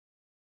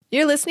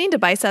You're listening to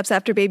Biceps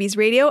After Babies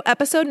Radio,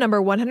 episode number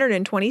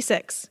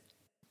 126.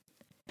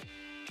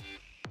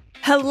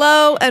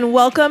 Hello and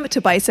welcome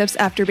to Biceps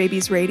After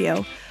Babies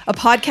Radio, a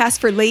podcast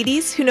for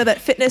ladies who know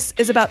that fitness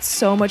is about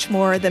so much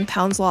more than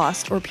pounds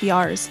lost or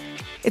PRs.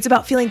 It's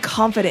about feeling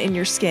confident in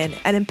your skin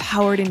and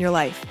empowered in your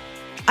life.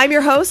 I'm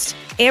your host,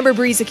 Amber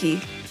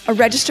Brezicki, a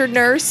registered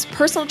nurse,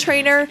 personal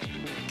trainer,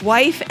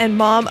 wife, and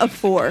mom of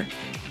 4.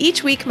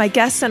 Each week, my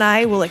guests and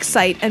I will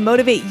excite and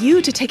motivate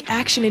you to take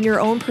action in your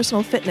own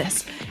personal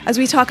fitness as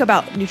we talk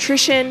about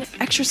nutrition,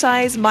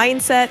 exercise,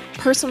 mindset,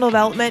 personal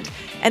development,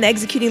 and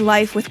executing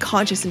life with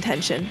conscious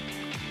intention.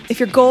 If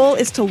your goal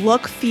is to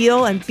look,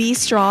 feel, and be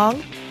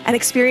strong and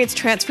experience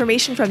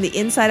transformation from the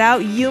inside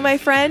out, you, my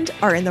friend,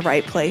 are in the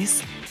right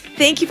place.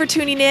 Thank you for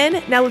tuning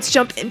in. Now let's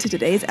jump into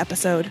today's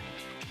episode.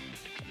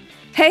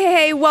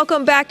 Hey,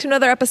 welcome back to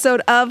another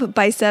episode of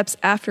Biceps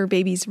After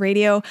Babies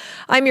Radio.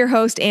 I'm your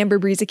host, Amber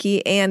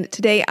Brezicki, and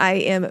today I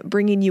am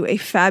bringing you a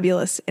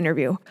fabulous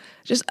interview.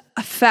 Just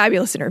a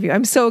fabulous interview.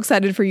 I'm so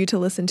excited for you to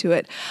listen to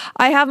it.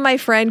 I have my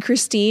friend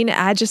Christine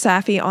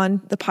Adjasafi on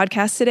the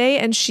podcast today,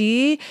 and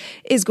she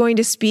is going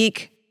to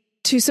speak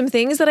to some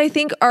things that I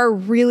think are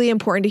really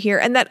important to hear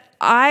and that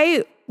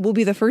I will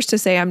be the first to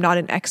say I'm not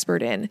an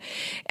expert in.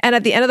 And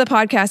at the end of the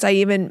podcast, I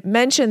even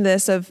mentioned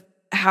this of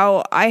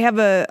how I have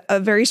a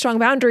very strong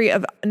boundary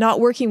of not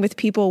working with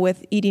people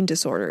with eating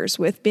disorders,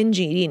 with binge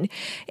eating.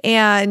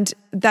 And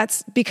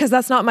that's because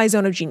that's not my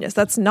zone of genius.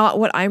 That's not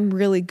what I'm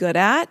really good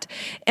at.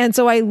 And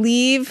so I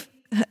leave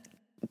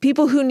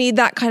people who need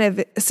that kind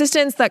of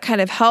assistance, that kind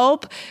of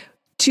help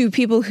to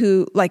people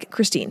who, like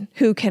Christine,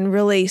 who can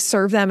really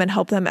serve them and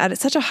help them at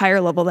such a higher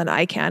level than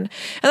I can. And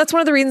that's one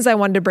of the reasons I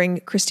wanted to bring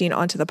Christine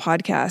onto the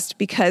podcast,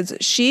 because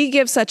she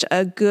gives such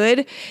a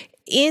good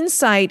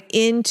insight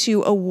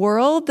into a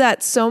world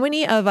that so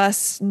many of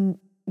us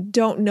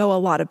don't know a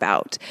lot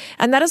about.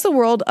 And that is the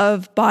world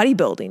of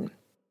bodybuilding,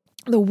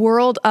 the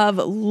world of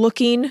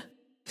looking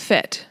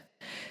fit.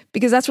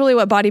 Because that's really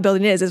what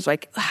bodybuilding is. It's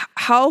like,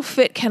 how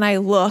fit can I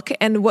look?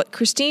 And what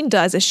Christine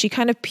does is she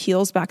kind of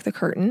peels back the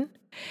curtain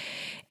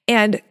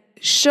and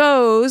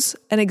shows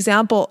an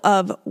example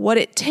of what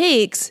it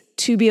takes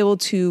to be able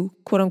to,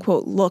 quote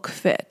unquote, look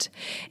fit.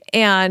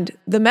 And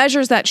the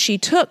measures that she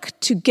took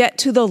to get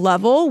to the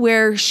level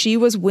where she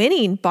was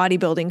winning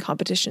bodybuilding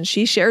competitions.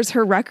 She shares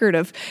her record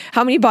of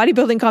how many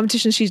bodybuilding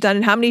competitions she's done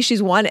and how many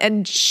she's won.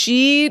 And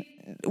she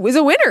was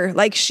a winner.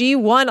 Like, she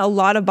won a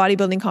lot of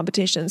bodybuilding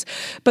competitions.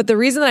 But the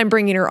reason that I'm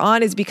bringing her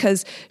on is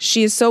because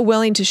she is so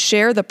willing to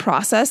share the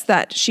process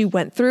that she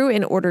went through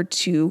in order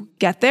to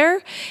get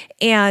there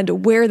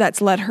and where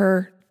that's led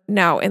her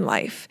now in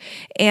life.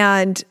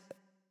 And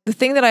the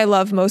thing that I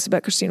love most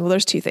about Christine, well,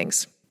 there's two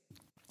things.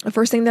 The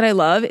first thing that I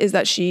love is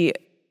that she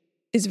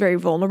is very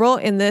vulnerable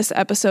in this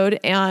episode.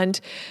 And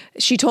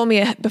she told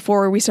me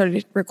before we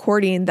started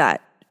recording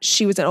that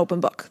she was an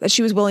open book, that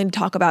she was willing to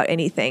talk about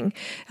anything,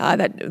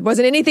 that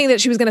wasn't anything that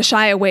she was going to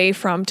shy away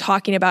from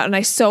talking about. And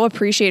I so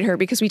appreciate her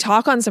because we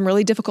talk on some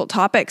really difficult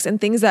topics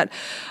and things that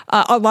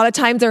a lot of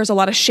times there's a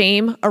lot of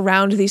shame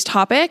around these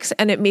topics,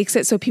 and it makes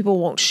it so people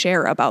won't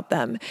share about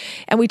them.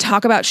 And we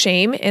talk about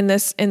shame in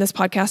this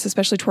podcast,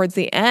 especially towards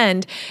the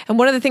end. And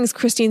one of the things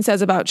Christine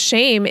says about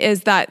shame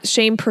is that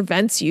shame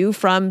prevents you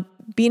from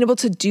being able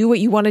to do what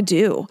you want to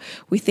do.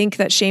 We think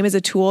that shame is a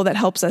tool that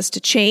helps us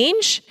to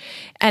change.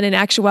 And in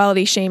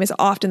actuality, shame is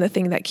often the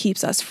thing that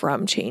keeps us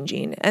from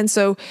changing. And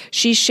so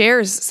she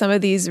shares some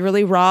of these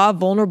really raw,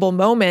 vulnerable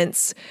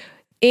moments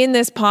in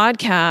this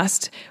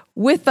podcast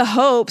with the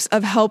hopes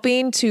of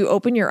helping to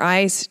open your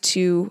eyes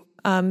to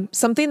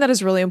something that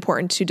is really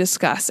important to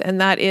discuss. And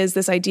that is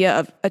this idea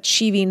of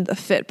achieving the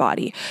fit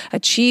body,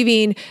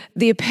 achieving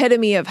the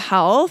epitome of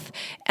health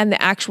and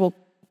the actual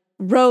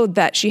road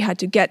that she had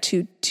to get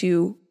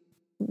to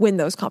win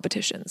those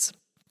competitions.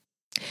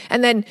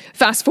 And then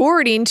fast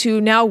forwarding to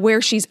now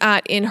where she's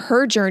at in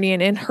her journey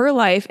and in her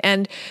life,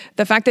 and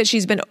the fact that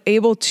she's been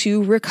able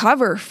to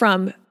recover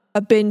from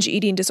a binge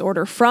eating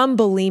disorder, from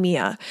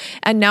bulimia,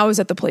 and now is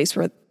at the place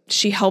where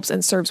she helps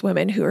and serves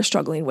women who are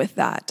struggling with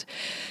that.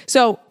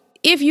 So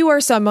if you are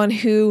someone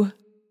who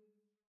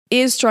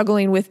is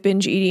struggling with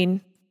binge eating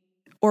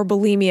or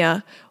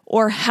bulimia,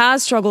 or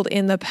has struggled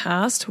in the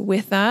past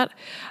with that,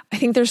 I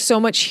think there's so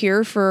much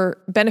here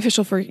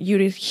beneficial for you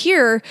to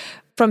hear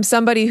from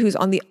somebody who's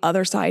on the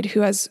other side,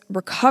 who has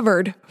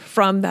recovered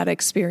from that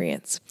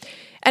experience.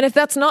 And if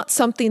that's not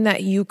something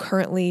that you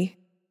currently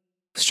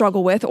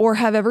struggle with or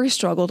have ever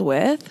struggled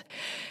with,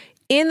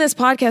 in this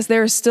podcast,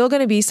 there is still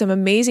going to be some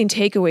amazing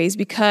takeaways,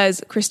 because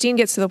Christine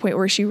gets to the point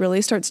where she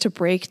really starts to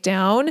break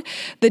down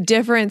the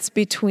difference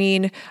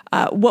between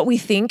what we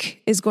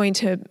think is going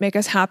to make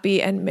us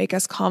happy and make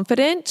us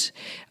confident,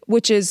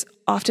 which is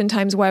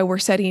oftentimes why we're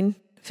setting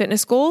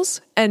fitness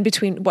goals, and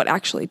between what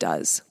actually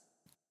does.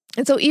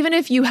 And so even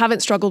if you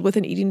haven't struggled with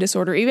an eating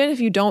disorder, even if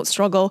you don't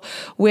struggle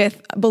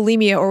with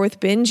bulimia or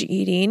with binge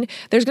eating,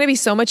 there's going to be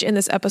so much in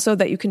this episode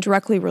that you can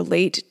directly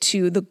relate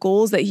to the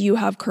goals that you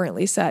have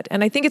currently set.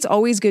 And I think it's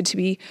always good to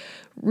be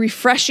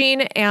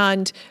refreshing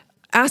and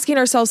asking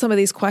ourselves some of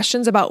these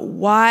questions about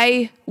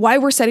why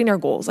we're setting our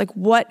goals. Like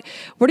what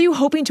are you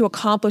hoping to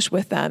accomplish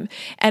with them?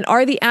 And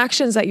are the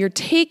actions that you're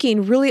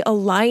taking really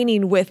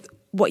aligning with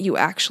what you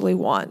actually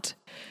want?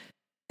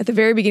 At the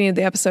very beginning of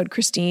the episode,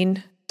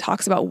 Christine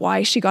talks about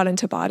why she got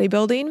into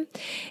bodybuilding.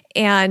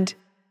 And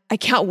I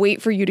can't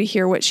wait for you to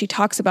hear what she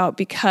talks about,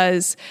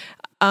 because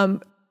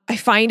I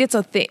find it's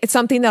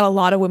something that a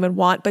lot of women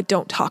want but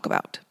don't talk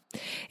about.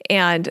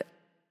 And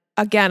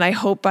again, I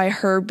hope by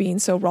her being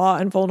so raw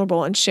and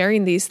vulnerable and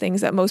sharing these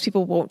things that most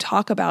people won't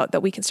talk about,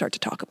 that we can start to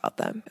talk about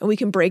them, and we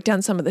can break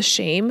down some of the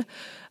shame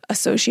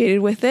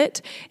associated with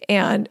it,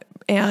 and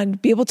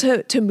be able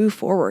to move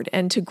forward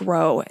and to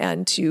grow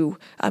and to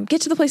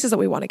get to the places that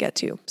we want to get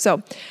to.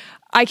 So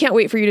I can't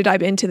wait for you to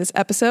dive into this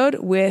episode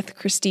with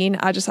Christine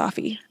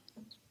Ajasafi.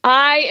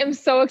 I am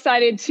so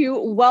excited to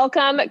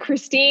welcome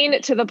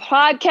Christine to the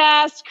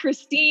podcast.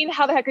 Christine,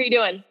 how the heck are you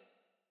doing?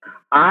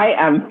 I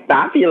am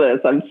fabulous.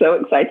 I'm so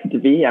excited to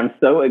be here. I'm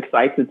so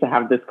excited to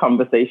have this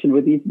conversation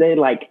with you today,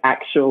 like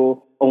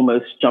actual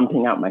almost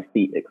jumping out my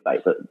seat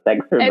excited.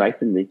 Thanks for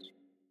inviting me.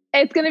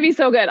 It's going to be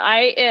so good.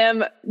 I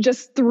am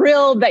just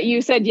thrilled that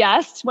you said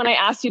yes when I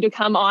asked you to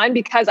come on,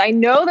 because I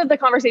know that the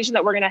conversation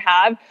that we're going to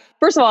have,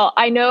 first of all,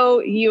 I know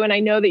you and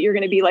I know that you're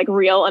going to be like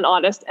real and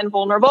honest and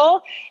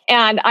vulnerable.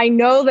 And I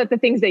know that the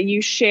things that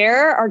you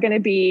share are going to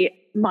be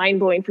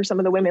mind-blowing for some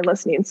of the women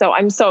listening. So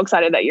I'm so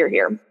excited that you're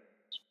here.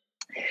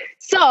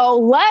 So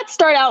let's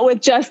start out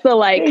with just the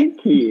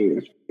Thank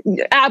you.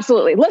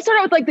 Absolutely. Let's start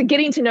out with like the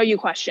getting to know you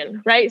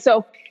question, right?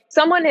 So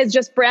someone is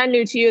just brand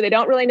new to you. They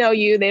don't really know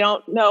you. They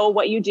don't know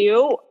what you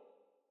do.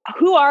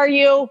 Who are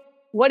you?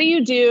 What do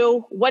you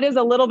do? What is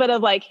a little bit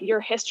of like your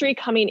history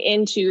coming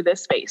into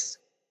this space?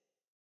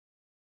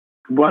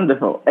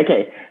 Wonderful.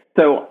 Okay.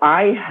 So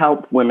I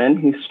help women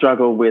who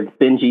struggle with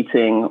binge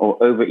eating or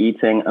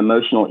overeating,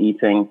 emotional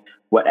eating,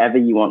 whatever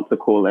you want to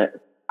call it.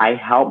 I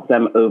help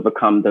them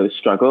overcome those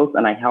struggles,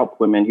 and I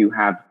help women who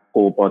have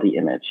poor body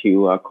image,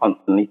 who are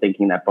constantly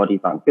thinking their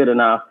bodies aren't good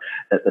enough,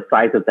 that the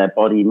size of their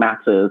body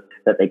matters,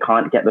 that they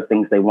can't get the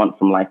things they want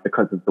from life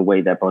because of the way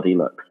their body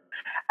looks.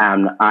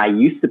 I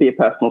used to be a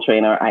personal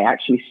trainer. I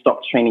actually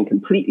stopped training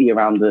completely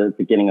around the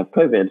beginning of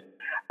COVID.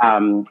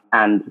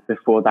 And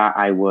before that,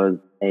 I was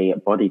a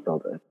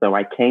bodybuilder. So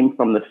I came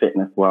from the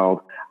fitness world.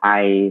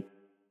 I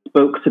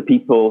spoke to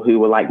people who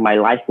were like, my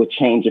life would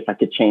change if I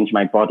could change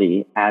my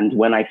body. And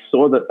when I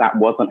saw that that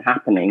wasn't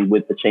happening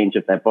with the change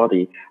of their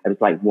body, I was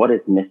like, what is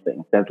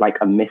missing? There's like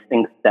a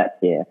missing step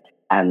here.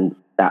 And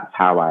that's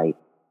how I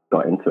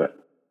got into it.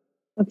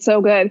 That's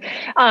so good.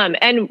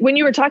 And when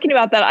you were talking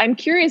about that, I'm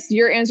curious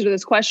your answer to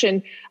this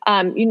question.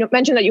 You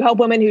mentioned that you help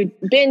women who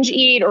binge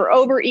eat or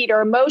overeat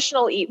or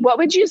emotional eat. What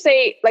would you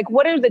say, like,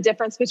 what are the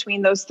difference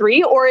between those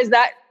three? Or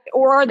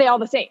are they all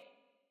the same?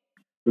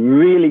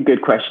 Really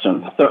good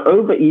question. So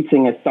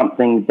overeating is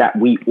something that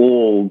we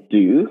all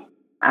do,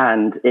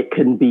 and it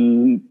can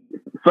be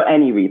for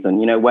any reason,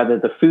 you know, whether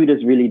the food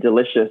is really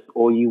delicious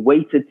or you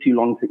waited too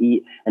long to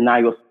eat and now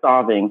you're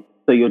starving.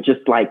 So you're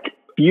just like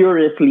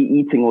furiously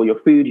eating all your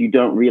food. You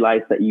don't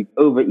realize that you've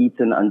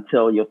overeaten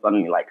until you're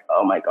suddenly like,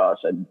 oh my gosh,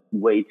 I'm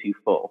way too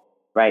full,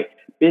 right?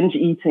 Binge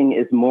eating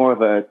is more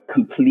of a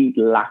complete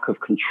lack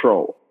of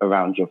control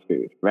around your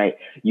food, right?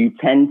 You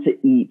tend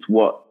to eat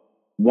what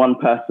one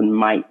person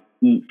might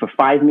eat for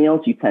 5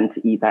 meals, you tend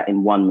to eat that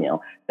in 1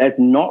 meal. There's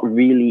not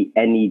really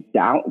any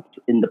doubt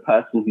in the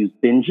person who's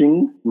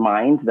binging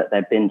mind that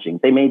they're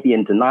binging. They may be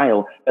in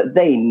denial, but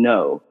they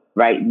know,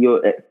 right?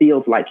 It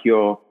feels like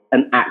you're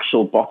an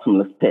actual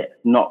bottomless pit,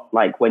 not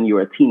like when you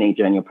were a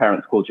teenager and your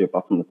parents called you a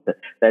bottomless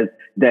pit.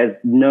 There's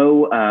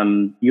no,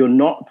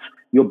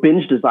 your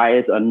binge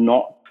desires are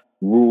not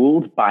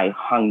ruled by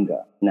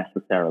hunger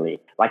necessarily.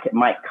 Like it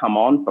might come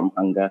on from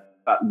hunger,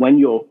 but when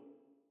you're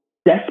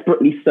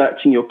desperately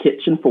searching your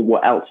kitchen for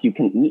what else you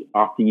can eat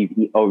after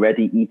you've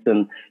already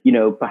eaten, you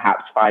know,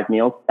 perhaps 5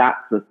 meals,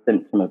 that's a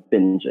symptom of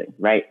binging,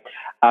 right?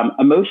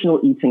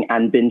 Emotional eating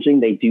and binging,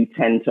 they do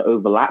tend to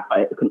overlap, but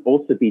it can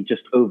also be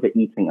just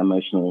overeating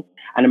emotionally.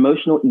 And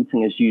emotional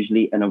eating is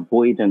usually an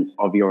avoidance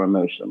of your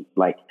emotions.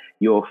 Like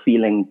you're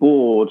feeling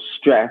bored,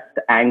 stressed,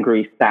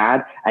 angry,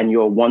 sad, and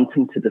you're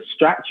wanting to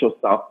distract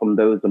yourself from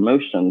those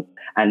emotions.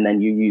 And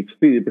then you use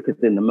food because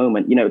in the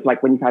moment, you know, it's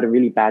like when you've had a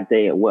really bad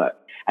day at work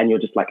and you're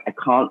just like, I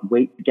can't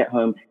wait to get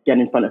home, get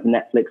in front of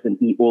Netflix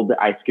and eat all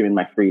the ice cream in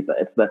my freezer.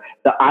 It's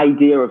the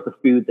idea of the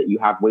food that you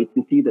have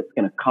waiting for you that's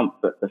going to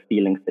comfort the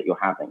feelings that you're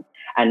having.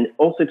 And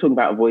also talking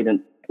about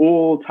avoidance,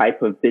 all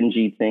type of binge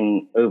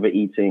eating,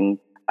 overeating,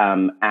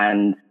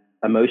 and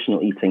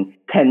emotional eating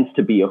tends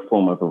to be a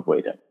form of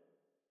avoidance.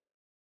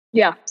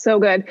 Yeah, so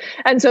good.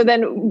 And so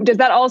then does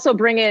that also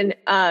bring in,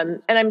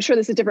 and I'm sure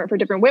this is different for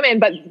different women,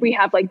 but we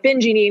have like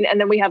binge eating and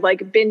then we have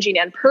like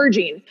binging and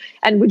purging.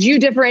 And would you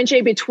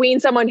differentiate between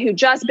someone who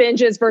just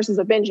binges versus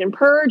a binge and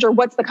purge, or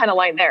what's the kind of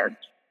line there?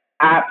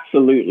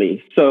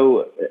 Absolutely.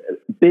 So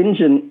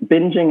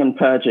binging and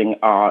purging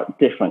are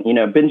different. You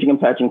know, binging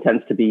and purging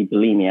tends to be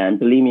bulimia,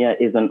 and bulimia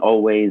isn't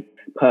always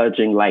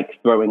purging like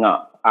throwing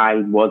up. I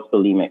was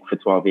bulimic for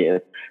 12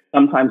 years.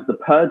 Sometimes the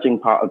purging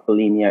part of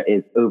bulimia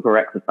is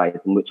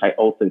over-exercising, which I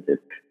also did.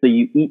 So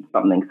you eat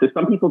something. So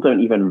some people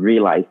don't even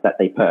realize that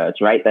they purge,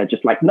 right? They're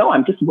just like, no,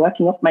 I'm just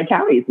working off my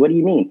calories. What do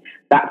you mean?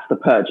 That's the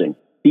purging.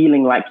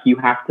 Feeling like you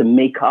have to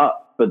make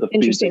up for the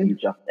food that you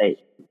just ate.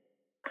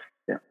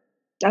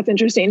 That's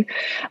interesting.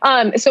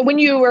 So when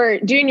you were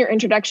doing your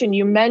introduction,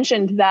 you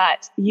mentioned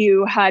that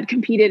you had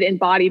competed in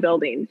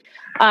bodybuilding.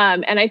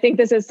 And I think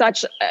this is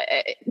such,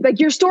 like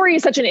your story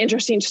is such an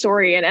interesting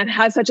story and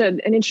has such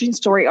an interesting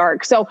story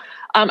arc. So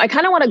I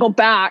kind of want to go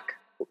back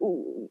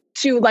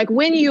to like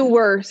when you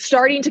were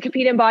starting to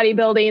compete in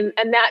bodybuilding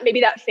and that maybe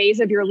that phase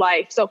of your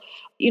life. So,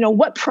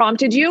 what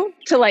prompted you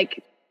to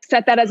like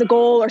set that as a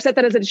goal or set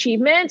that as an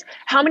achievement?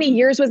 How many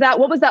years was that?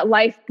 What was that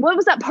life? What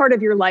was that part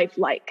of your life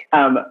like?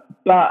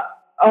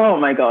 Oh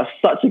my gosh,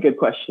 such a good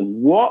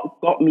question.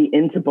 What got me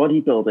into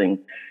bodybuilding?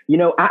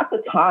 At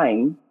the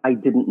time, I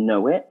didn't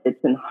know it.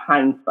 It's in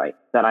hindsight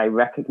that I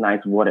recognize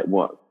what it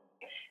was.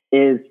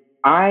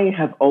 I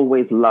have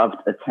always loved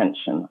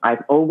attention.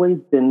 I've always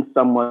been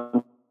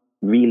someone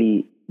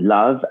really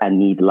love and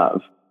need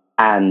love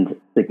and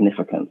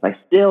significance. I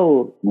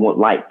still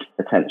like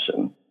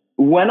attention.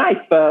 When I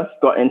first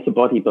got into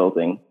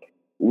bodybuilding,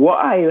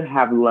 what I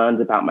have learned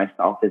about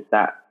myself is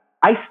that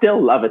I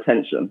still love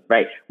attention,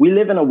 right? We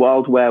live in a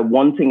world where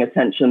wanting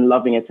attention,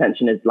 loving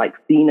attention is like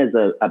seen as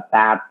a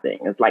bad thing.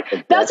 It's like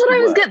that's what I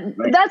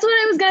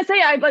was gonna say.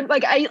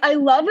 I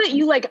love that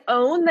you like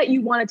own that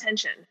you want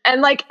attention,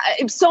 and like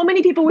so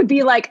many people would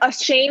be like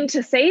ashamed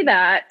to say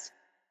that,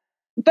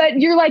 but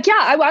you're like,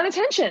 yeah, I want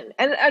attention,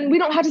 and we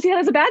don't have to see that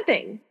as a bad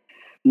thing.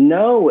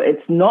 No,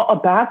 it's not a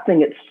bad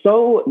thing. It's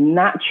so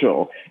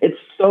natural. It's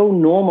so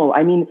normal.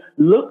 I mean,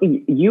 look,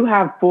 you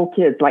have 4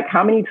 kids. Like,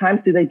 how many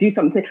times do they do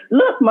something? Say,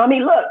 look, mommy,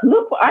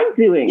 look what I'm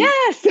doing.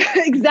 Yes,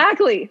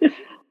 exactly.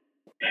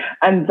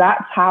 And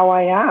that's how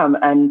I am.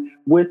 And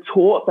we're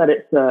taught that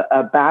it's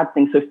a bad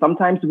thing. So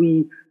sometimes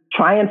we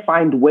try and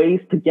find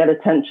ways to get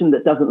attention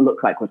that doesn't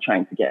look like we're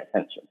trying to get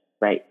attention,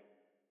 right?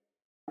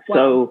 Wow.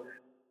 So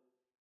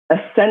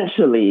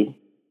essentially,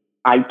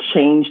 I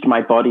changed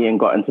my body and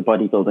got into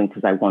bodybuilding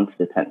because I wanted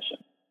attention,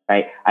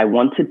 right? I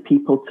wanted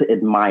people to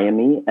admire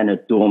me and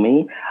adore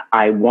me.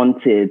 I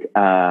wanted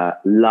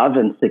love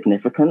and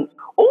significance,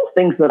 all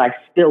things that I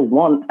still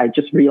want. I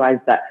just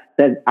realized that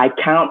I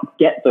can't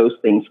get those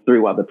things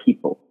through other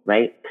people,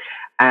 right?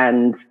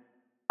 And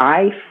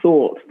I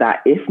thought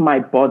that if my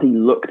body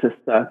looked a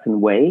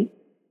certain way,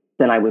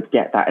 then I would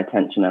get that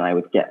attention and I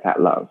would get that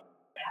love.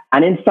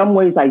 And in some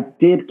ways, I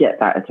did get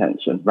that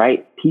attention,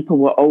 right? People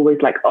were always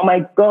like, oh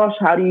my gosh,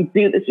 how do you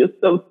do this? You're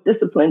so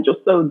disciplined. You're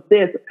so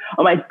this.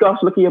 Oh my gosh,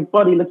 look at your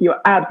body. Look at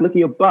your abs. Look at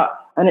your butt.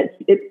 And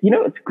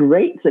it's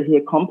great to hear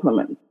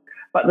compliments.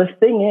 But the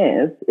thing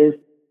is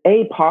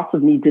a part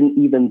of me didn't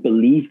even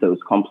believe those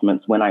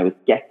compliments when I was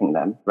getting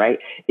them, right?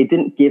 It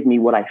didn't give me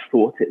what I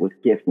thought it would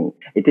give me.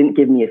 It didn't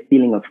give me a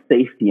feeling of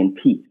safety and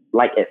peace.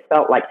 Like it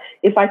felt like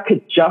if I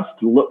could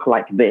just look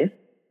like this,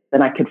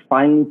 then I could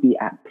finally be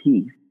at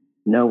peace,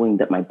 knowing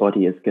that my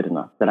body is good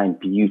enough, that I'm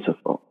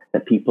beautiful,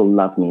 that people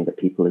love me, that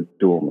people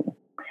adore me.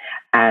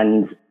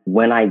 And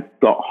when I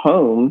got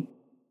home,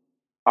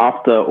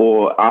 after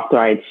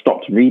I had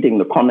stopped reading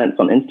the comments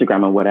on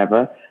Instagram or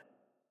whatever,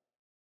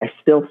 I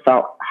still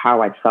felt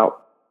how I felt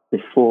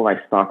before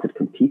I started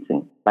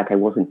competing. Like I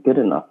wasn't good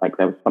enough, like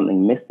there was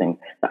something missing,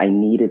 that I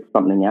needed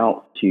something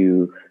else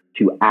to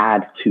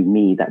add to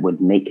me that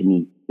would make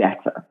me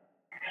better.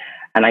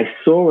 And I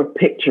saw a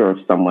picture of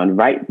someone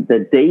right the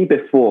day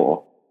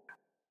before.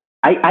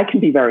 I can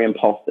be very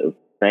impulsive,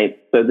 right?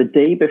 So the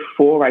day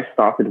before I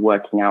started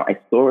working out, I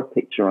saw a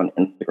picture on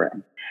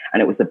Instagram,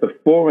 and it was a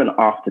before and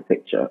after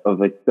picture of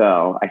a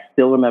girl. I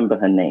still remember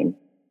her name.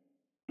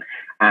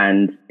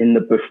 And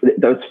there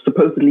was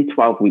supposedly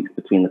 12 weeks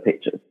between the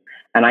pictures.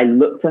 And I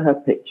looked at her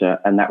picture,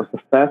 and that was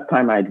the first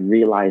time I'd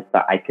realized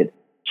that I could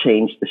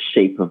change the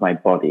shape of my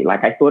body.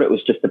 Like I thought it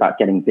was just about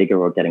getting bigger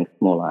or getting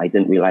smaller. I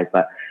didn't realize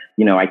that,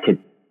 I could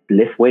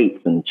lift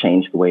weights and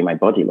change the way my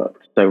body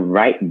looked. So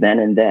right then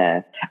and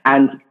there,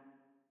 and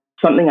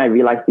something I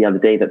realized the other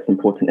day that's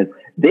important is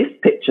this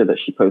picture that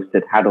she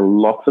posted had a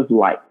lot of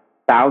likes,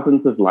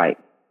 thousands of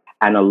likes,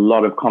 and a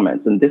lot of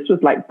comments. And this was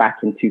like back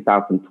in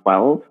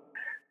 2012.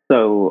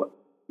 So,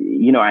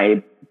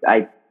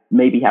 I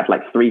maybe had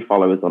like 3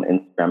 followers on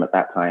Instagram at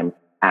that time.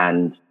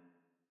 And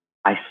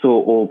I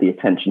saw all the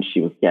attention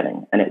she was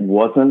getting. And it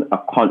wasn't a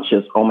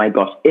conscious, oh my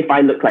gosh, if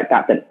I look like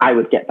that, then I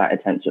would get that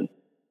attention.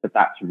 But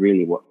that's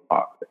really what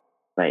sparked it,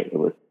 right? It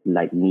was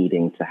like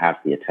needing to have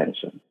the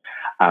attention.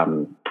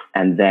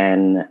 And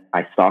then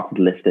I started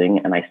lifting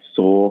and I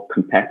saw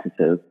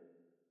competitors,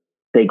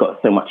 they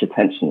got so much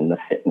attention in the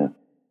fitness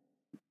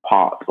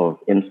part of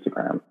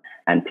Instagram,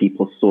 and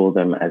people saw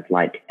them as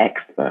like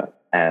experts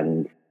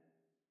and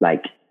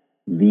like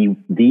the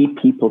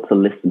people to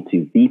listen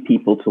to, the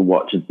people to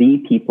watch,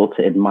 the people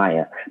to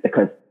admire,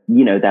 because,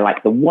 they're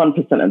like the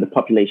 1% of the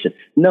population.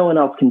 No one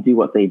else can do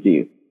what they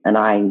do. And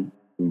I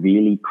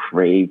really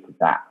craved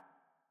that.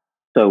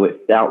 So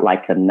it felt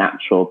like a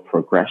natural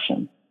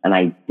progression And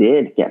I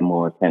did get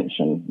more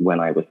attention when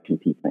I was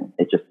competing.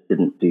 It just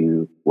didn't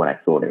do what I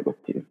thought it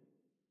would do.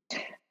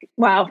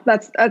 Wow,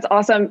 that's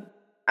awesome.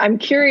 I'm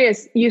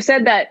curious. You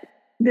said that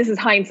this is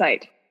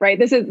hindsight, right?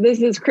 This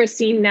is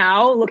Christine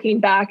now looking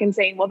back and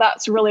saying, well,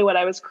 that's really what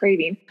I was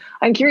craving.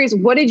 I'm curious,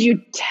 what did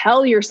you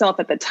tell yourself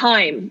at the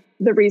time,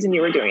 the reason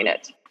you were doing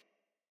it?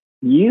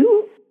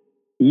 You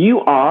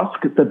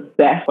ask the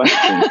best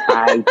questions.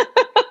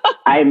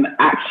 I'm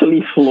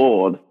actually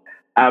flawed.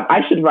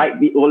 I should write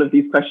all of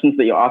these questions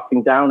that you're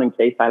asking down in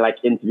case I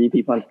interview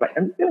people. I'm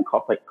just going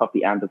to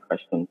copy Amber's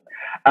questions.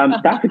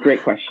 That's a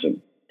great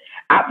question.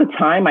 At the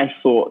time, I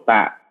thought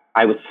that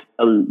I was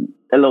a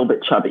little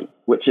bit chubby,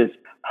 which is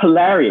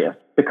hilarious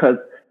because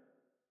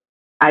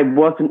I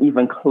wasn't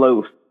even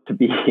close to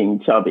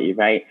being chubby,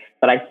 right?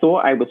 But I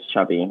thought I was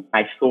chubby.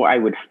 I thought I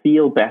would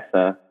feel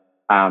better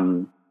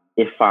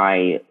if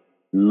I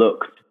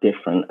looked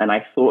different. And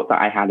I thought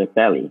that I had a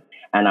belly.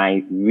 And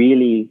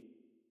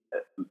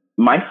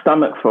my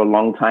stomach for a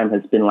long time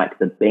has been like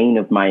the bane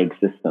of my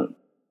existence.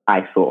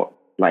 I thought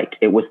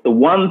it was the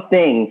one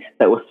thing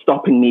that was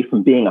stopping me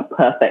from being a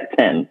perfect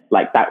 10.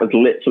 That was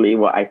literally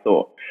what I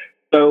thought.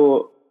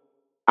 So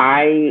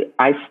I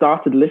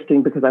started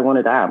lifting because I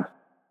wanted abs,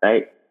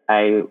 right?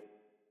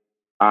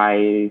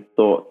 I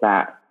thought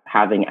that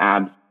having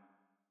abs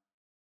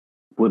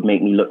would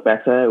make me look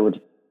better. It would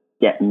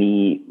get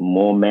me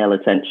more male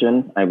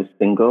attention. I was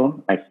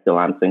single. I still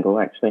am single,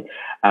 actually.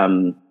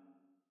 And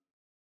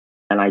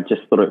I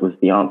just thought it was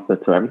the answer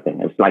to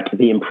everything. It was like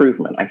the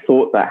improvement. I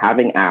thought that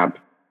having abs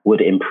would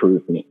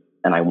improve me,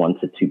 and I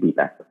wanted to be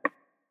better.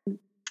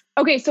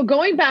 Okay, so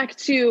going back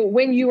to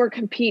when you were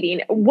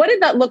competing, what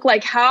did that look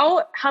like?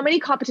 How many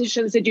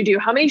competitions did you do?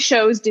 How many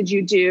shows did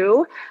you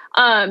do?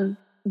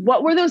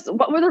 What were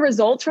the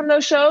results from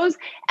those shows?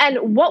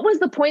 And what was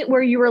the point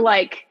where you were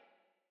like,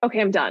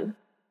 okay, I'm done?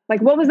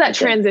 What was that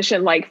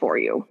transition like for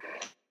you?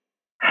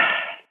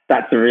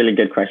 That's a really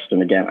good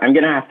question again. I'm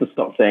going to have to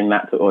stop saying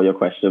that to all your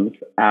questions.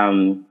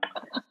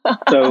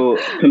 So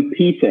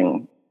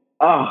competing,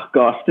 oh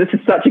gosh, this is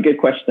such a good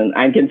question.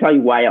 I can tell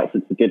you why else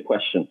it's a good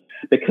question.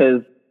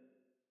 Because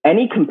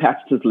any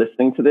competitors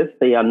listening to this,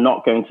 they are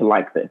not going to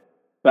like this.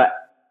 But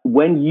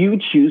when you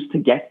choose to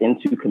get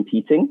into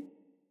competing,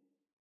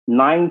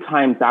 9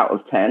 times out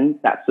of 10,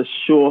 that's a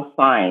sure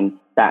sign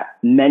that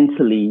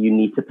mentally you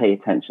need to pay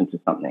attention to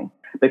something.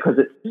 Because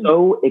it's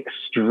so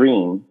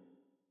extreme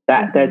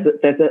that there's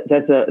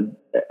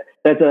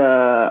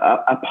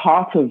a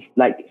part of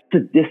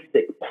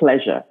sadistic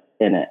pleasure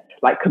in it.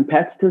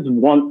 Competitors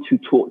want to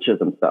torture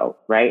themselves,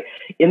 right?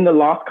 In the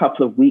last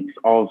couple of weeks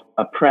of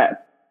a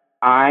prep,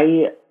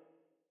 I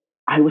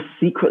was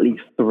secretly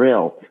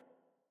thrilled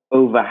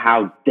over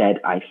how dead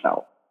I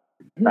felt,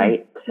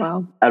 right?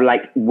 Wow.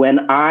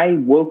 When I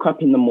woke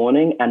up in the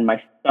morning and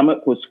my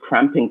stomach was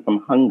cramping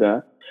from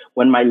hunger,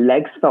 when my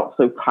legs felt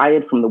so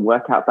tired from the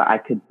workout that I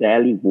could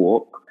barely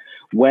walk,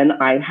 when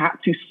I had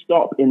to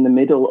stop in the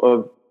middle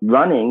of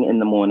running in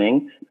the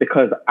morning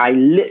because I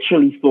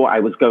literally thought I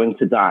was going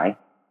to die,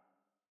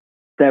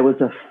 there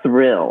was a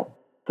thrill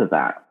to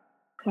that.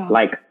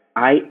 Wow.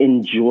 I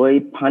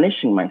enjoyed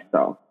punishing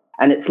myself.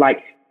 And it's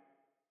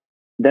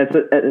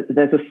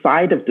there's a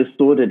side of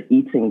disordered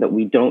eating that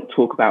we don't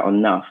talk about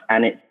enough.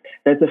 And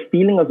there's a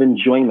feeling of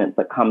enjoyment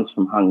that comes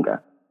from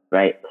hunger,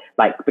 right?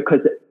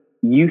 Because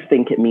you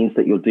think it means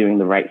that you're doing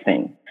the right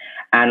thing.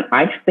 And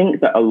I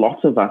think that a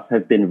lot of us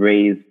have been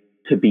raised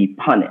to be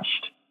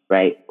punished,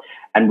 right?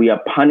 And we are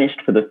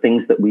punished for the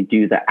things that we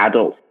do that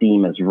adults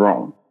deem as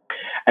wrong.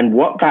 And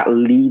what that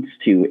leads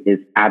to is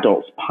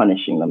adults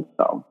punishing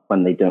themselves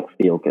when they don't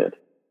feel good,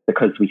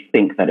 because we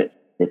think that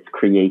it's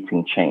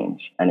creating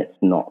change, and it's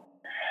not.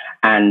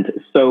 And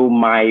so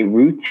my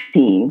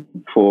routine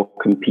for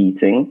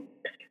competing,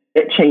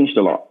 it changed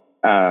a lot.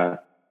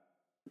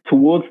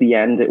 Towards the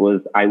end,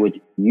 I would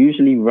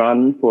usually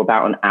run for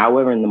about an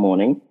hour in the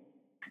morning,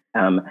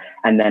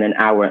 and then an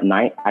hour at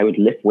night. I would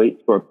lift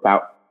weights for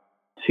about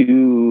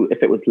 2,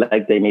 if it was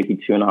leg day, maybe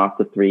 2.5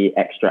 to 3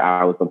 extra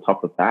hours on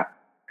top of that.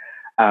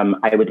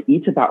 I would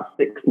eat about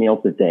 6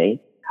 meals a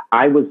day.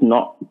 I was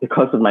not,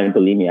 because of my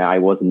bulimia, I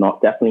was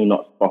definitely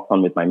not spot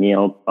on with my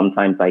meals.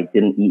 Sometimes I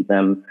didn't eat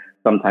them.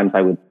 Sometimes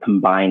I would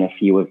combine a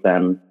few of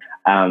them.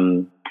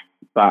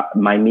 But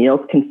my meals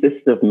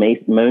consist of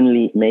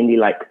mainly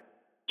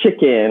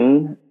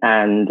chicken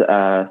and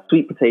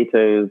sweet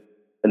potatoes,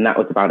 and that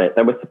was about it.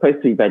 There was supposed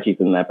to be veggies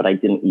in there, but I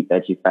didn't eat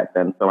veggies back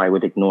then, so I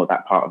would ignore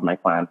that part of my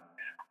plan.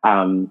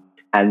 And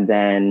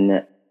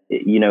then,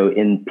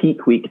 in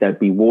peak week, there'd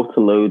be water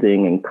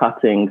loading and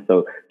cutting.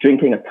 So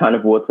drinking a ton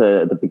of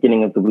water at the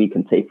beginning of the week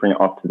and tapering it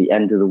off to the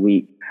end of the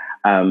week.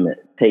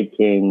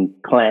 Taking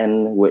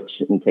Clen, which,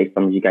 in case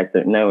some of you guys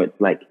don't know, it's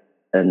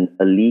an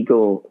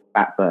illegal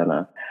fat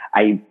burner.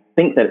 I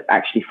think that it's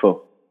actually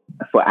for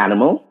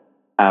animals.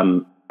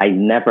 I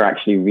never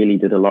actually really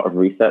did a lot of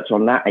research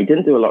on that. I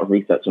didn't do a lot of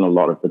research on a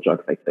lot of the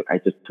drugs I took. I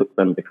just took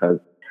them because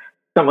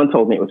someone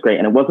told me it was great.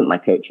 And it wasn't my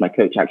coach. My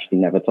coach actually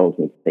never told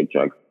me to take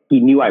drugs. He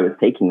knew I was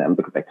taking them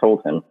because I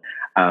told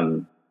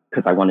him.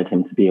 because I wanted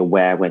him to be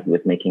aware when he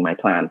was making my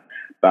plan.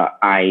 But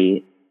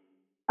I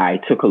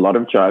took a lot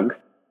of drugs,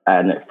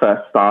 and it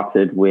first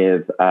started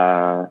with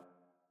oral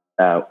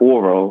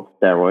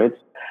steroids.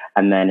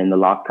 And then in the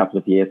last couple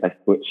of years, I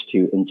switched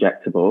to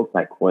injectables,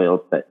 like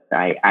oils that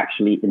I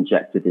actually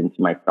injected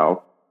into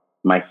myself.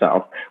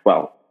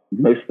 Well,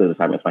 most of the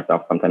time it's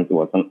myself, sometimes it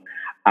wasn't.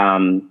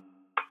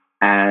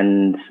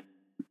 And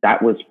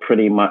that was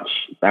pretty much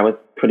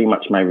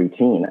my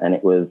routine. And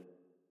it was,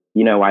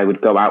 I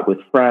would go out with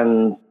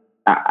friends.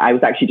 I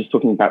was actually just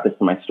talking about this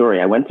in my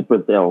story. I went to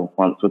Brazil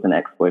once with an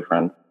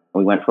ex-boyfriend, and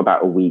we went for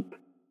about a week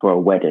for a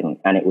wedding.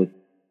 And it was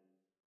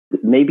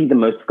maybe the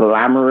most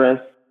glamorous,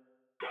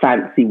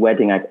 fancy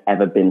wedding I've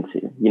ever been to.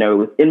 It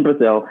was in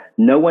Brazil.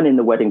 No one in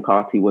the wedding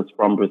party was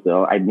from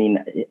Brazil. I mean,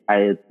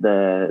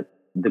 the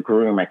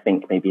groom, I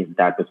think maybe his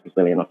dad was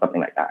Brazilian or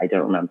something like that. I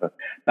don't remember.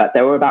 But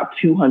there were about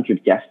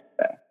 200 guests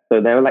there.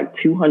 So there were like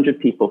 200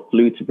 people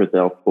flew to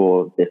Brazil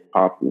for this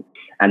party.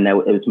 And it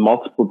was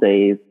multiple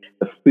days.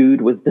 The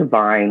food was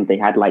divine. They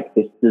had like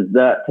this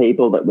dessert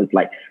table that was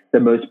like the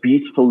most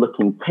beautiful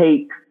looking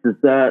cakes,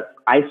 desserts,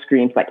 ice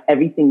creams, like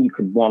everything you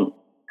could want.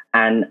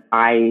 And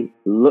I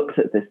looked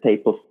at this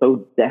table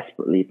so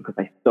desperately because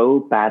I so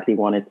badly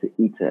wanted to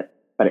eat it,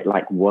 but it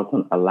like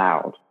wasn't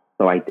allowed.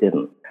 So I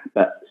didn't.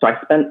 So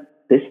I spent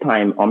this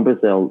time on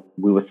Brazil.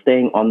 We were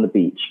staying on the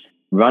beach,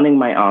 running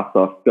my ass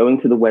off, going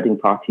to the wedding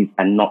parties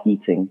and not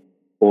eating,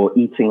 or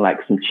eating like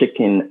some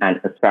chicken and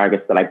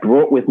asparagus that I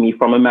brought with me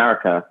from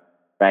America,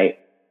 right?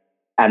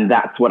 And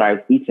that's what I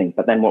was eating.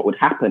 But then what would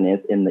happen is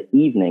in the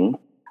evening,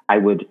 I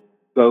would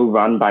go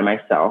run by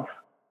myself.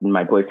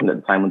 My boyfriend at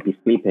the time would be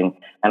sleeping,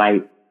 and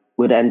I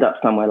would end up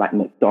somewhere like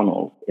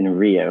McDonald's in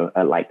Rio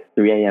at like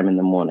 3 a.m. in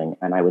the morning.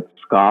 And I would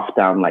scarf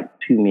down like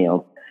 2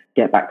 meals,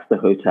 get back to the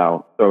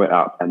hotel, throw it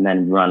up, and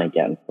then run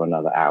again for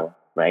another hour,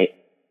 right?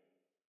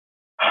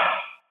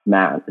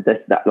 Man,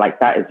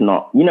 that is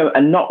not,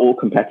 and not all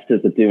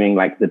competitors are doing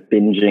like the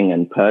binging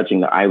and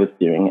purging that I was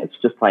doing. It's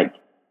just like,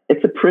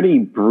 it's a pretty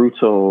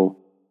brutal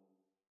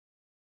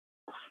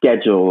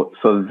schedule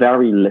for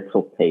very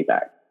little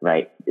payback,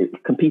 right?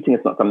 Competing is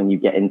not something you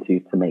get into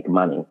to make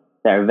money.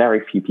 There are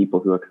very few people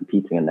who are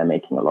competing and they're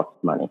making a lot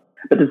of money.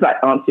 But does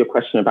that answer your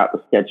question about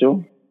the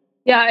schedule?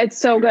 Yeah, it's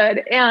so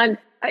good. And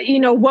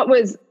what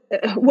was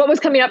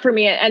coming up for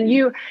me, and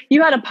you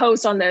had a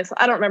post on this,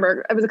 I don't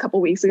remember, it was a couple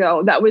of weeks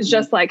ago, that was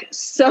just like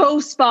so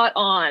spot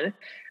on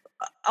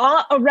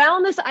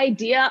around this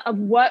idea of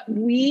what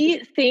we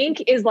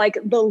think is like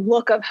the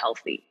look of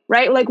healthy,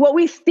 right? Like what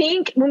we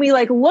think when we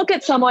like look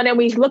at someone and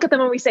we look at them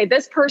and we say,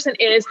 this person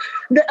is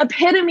the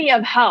epitome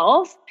of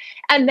health.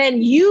 And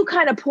then you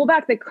kind of pull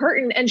back the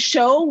curtain and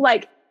show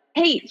like,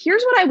 hey,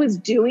 here's what I was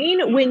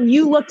doing when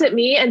you looked at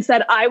me and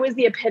said I was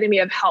the epitome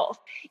of health.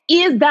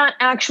 Is that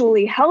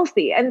actually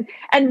healthy? And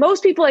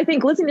most people, I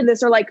think, listening to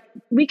this are like,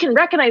 we can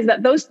recognize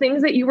that those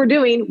things that you were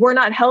doing were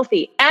not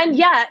healthy. And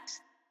yet,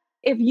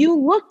 if you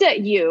looked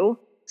at you,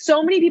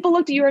 so many people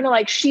looked at you and are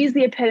like, she's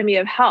the epitome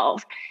of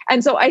health.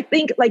 And so I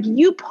think like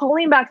you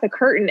pulling back the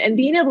curtain and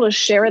being able to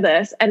share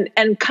this and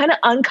kind of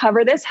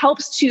uncover this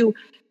helps to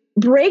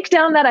break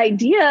down that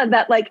idea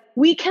that like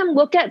we can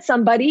look at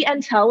somebody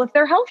and tell if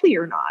they're healthy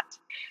or not.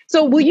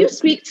 So will you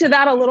speak to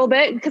that a little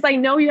bit? Because I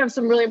know you have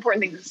some really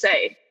important things to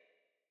say.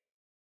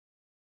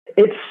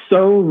 It's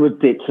so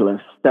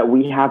ridiculous that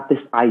we have this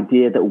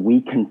idea that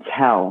we can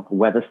tell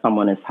whether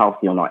someone is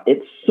healthy or not.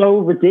 It's so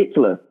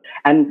ridiculous.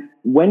 And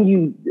when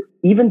you,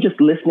 even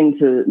just listening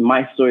to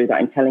my story that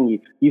I'm telling you,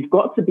 you've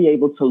got to be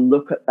able to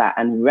look at that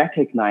and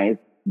recognize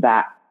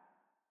that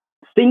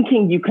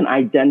thinking you can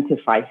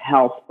identify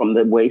health from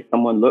the way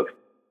someone looks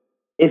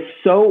is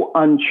so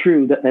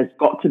untrue that there's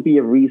got to be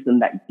a reason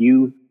that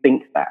you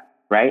think that,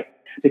 right?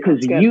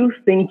 Because you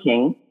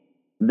thinking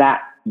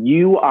that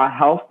you are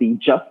healthy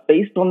just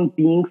based on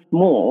being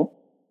small,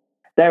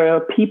 there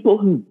are people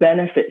who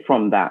benefit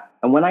from that.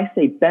 And when I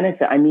say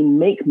benefit, I mean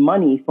make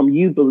money from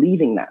you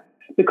believing that,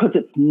 because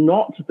it's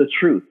not the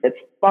truth. It's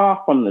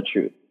far from the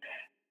truth.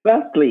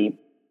 Firstly,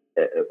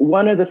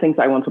 one of the things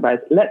I want to about is,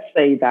 let's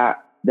say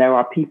that there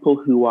are people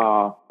who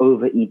are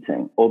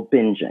overeating or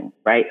binging,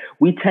 right?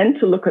 We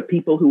tend to look at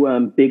people who are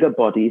in bigger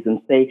bodies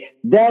and say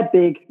they're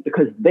big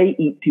because they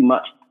eat too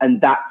much and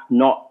that's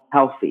not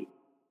healthy.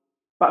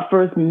 But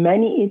for as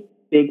many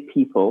big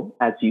people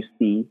as you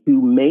see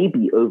who may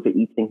be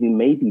overeating, who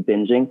may be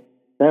binging,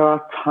 there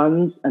are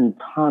tons and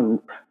tons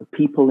of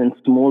people in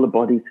smaller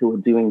bodies who are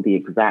doing the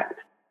exact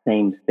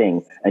same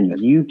thing. And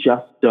you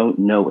just don't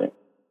know it,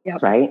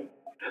 right?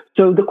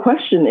 So the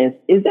question is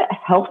it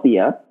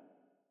healthier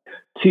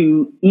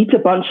to eat a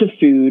bunch of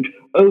food,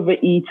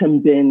 overeat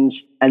and binge,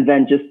 and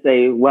then just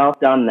say, well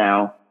done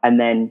now, and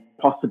then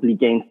possibly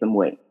gain some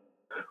weight?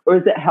 Or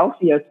is it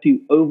healthier to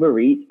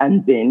overeat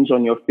and binge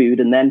on your food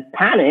and then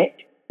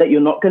panic that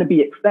you're not going to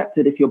be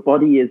accepted if your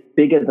body is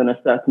bigger than a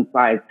certain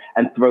size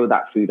and throw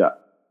that food up,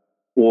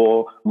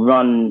 or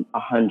run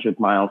 100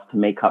 miles to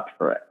make up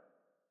for it?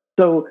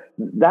 So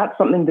that's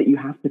something that you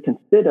have to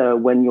consider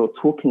when you're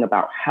talking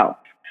about health.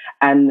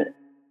 And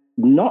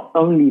not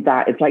only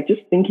that, it's like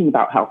just thinking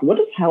about health. What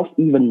does health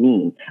even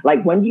mean?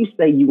 Like when you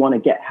say you want to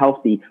get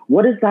healthy,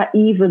 what does that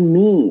even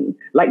mean?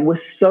 Like we're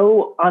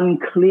so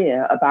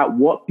unclear about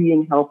what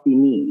being healthy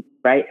means,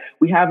 right?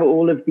 We have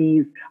all of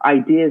these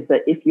ideas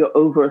that if you're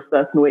over a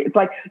certain weight, it's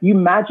like you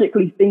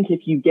magically think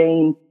if you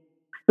gain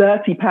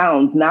 30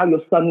 pounds, now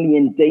you're suddenly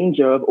in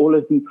danger of all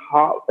of these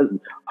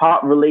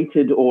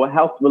heart-related or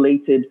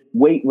health-related,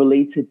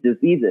 weight-related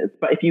diseases.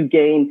 But if you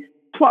gain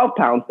 12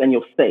 pounds, then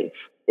you're safe.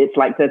 It's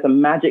like there's a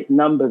magic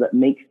number that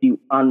makes you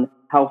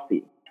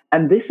unhealthy.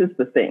 And this is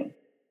the thing.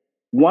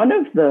 One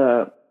of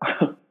the,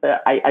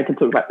 I could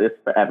talk about this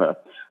forever.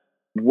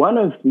 One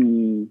of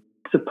the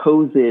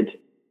supposed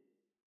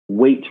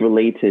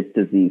weight-related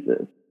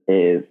diseases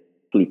is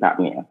sleep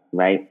apnea,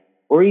 right?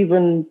 Or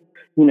even,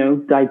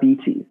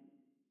 diabetes.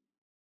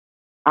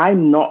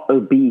 I'm not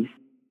obese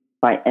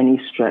by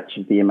any stretch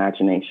of the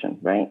imagination,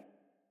 right?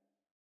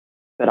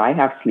 But I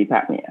have sleep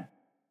apnea,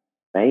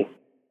 right?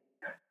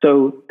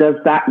 So does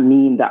that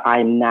mean that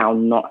I'm now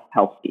not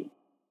healthy?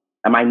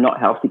 Am I not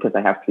healthy because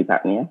I have sleep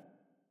apnea?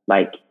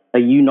 Like, are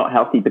you not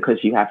healthy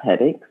because you have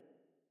headaches?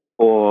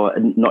 Or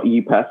not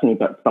you personally,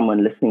 but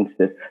someone listening to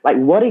this? Like,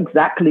 what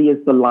exactly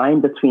is the line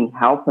between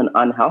health and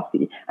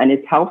unhealthy? And is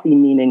healthy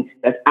meaning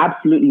there's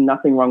absolutely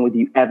nothing wrong with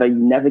you ever. You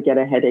never get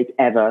a headache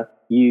ever.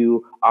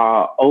 You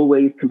are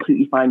always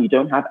completely fine. You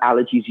don't have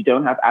allergies. You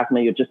don't have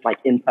asthma. You're just like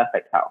in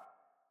perfect health,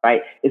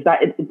 right? Is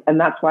that it? And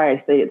that's why I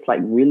say it's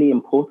like really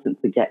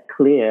important to get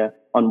clear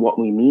on what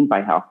we mean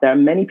by health. There are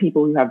many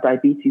people who have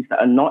diabetes that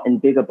are not in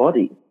bigger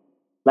bodies.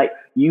 Like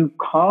you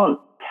can't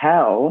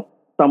tell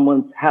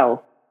someone's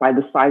health by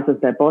the size of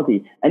their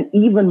body. And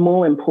even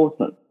more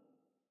important,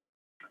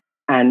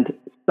 and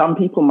some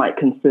people might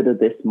consider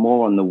this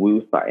more on the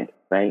woo side,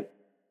 right?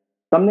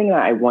 Something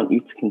that I want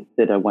you to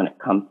consider when it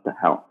comes to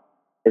health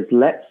is,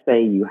 let's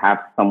say you have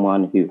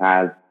someone who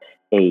has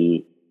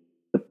a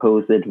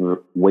supposed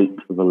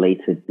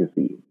weight-related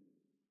disease.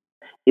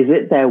 Is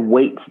it their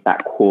weight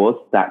that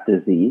caused that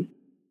disease?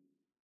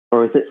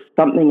 Or is it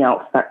something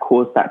else that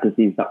caused that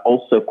disease that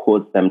also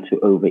caused them to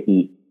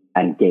overeat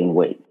and gain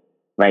weight,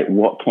 right?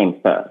 What came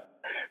first?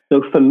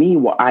 So for me,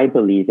 what I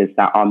believe is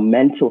that our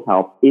mental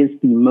health is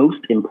the most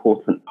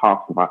important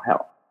part of our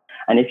health.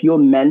 And if your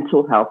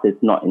mental health is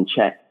not in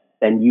check,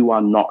 then you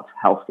are not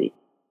healthy,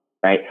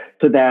 right?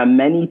 So there are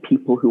many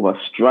people who are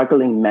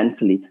struggling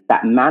mentally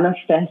that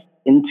manifest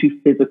into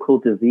physical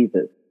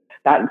diseases.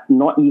 That's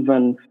not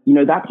even,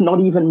 that's not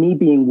even me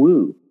being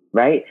woo,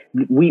 right?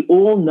 We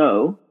all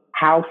know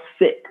how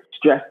sick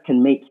stress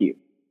can make you.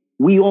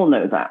 We all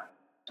know that.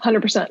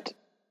 100%.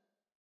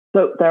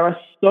 So there are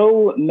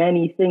so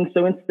many things.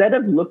 So instead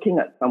of looking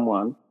at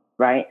someone,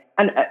 right?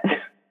 And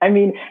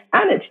and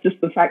it's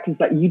just the fact is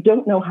that you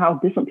don't know how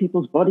different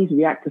people's bodies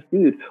react to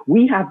food.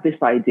 We have this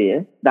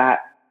idea that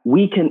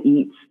we can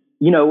eat,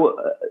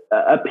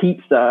 a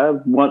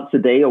pizza once a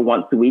day or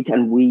once a week,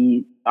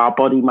 and our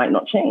body might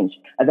not change.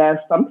 And there are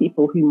some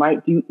people who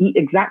might eat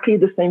exactly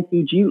the same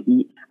food you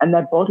eat, and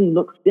their body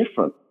looks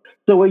different.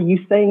 So are you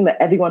saying that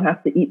everyone has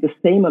to eat the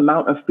same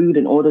amount of food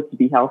in order to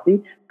be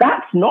healthy?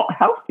 That's not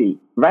healthy,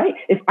 right?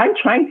 If I'm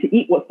trying to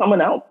eat what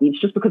someone else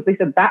eats just because they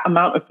said that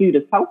amount of food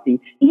is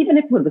healthy, even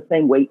if we're the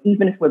same weight,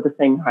 even if we're the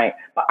same height,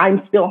 but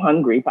I'm still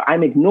hungry, but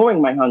I'm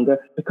ignoring my hunger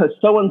because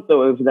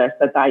so-and-so over there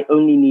said that I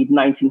only need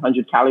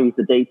 1,900 calories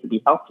a day to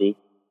be healthy,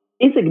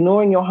 is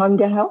ignoring your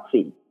hunger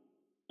healthy?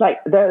 Like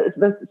there's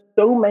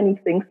so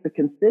many things to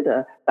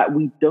consider that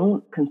we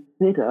don't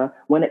consider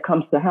when it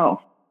comes to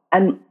health.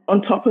 And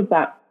on top of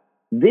that,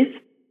 this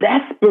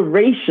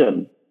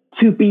desperation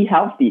to be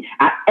healthy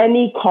at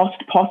any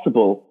cost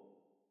possible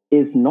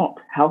is not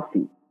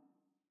healthy.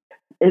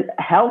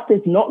 Health is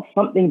not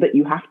something that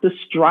you have to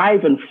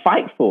strive and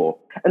fight for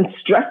and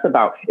stress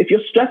about. If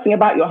you're stressing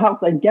about your health,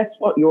 then guess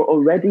what? You're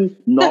already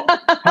not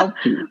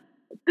healthy.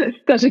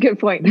 Such a good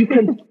point. You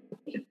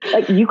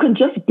can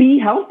just be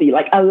healthy,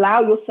 like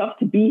allow yourself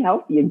to be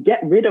healthy and get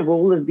rid of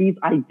all of these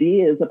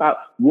ideas about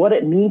what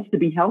it means to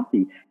be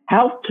healthy.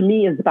 Health to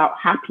me is about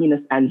happiness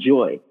and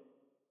joy.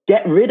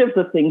 Get rid of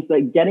the things that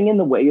are getting in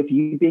the way of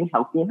you being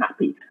healthy and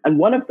happy. And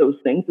one of those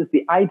things is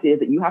the idea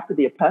that you have to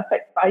be a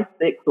perfect size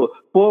 6 or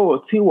 4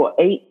 or 2 or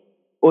 8,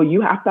 or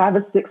you have to have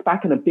a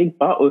six-pack and a big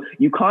butt, or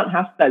you can't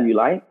have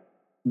cellulite.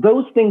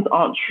 Those things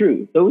aren't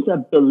true. Those are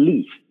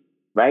beliefs,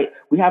 right?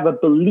 We have a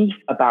belief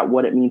about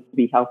what it means to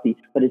be healthy,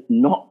 but it's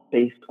not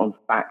based on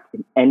fact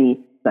in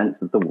any sense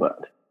of the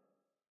word.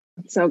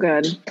 So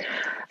good.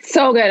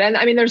 So good. And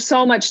I mean, there's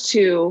so much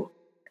to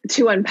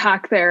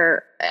unpack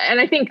there.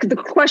 And I think the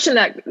question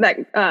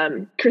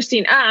that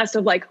Christine asked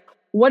of like,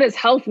 what does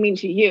health mean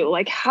to you?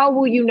 Like, how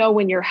will you know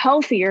when you're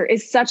healthier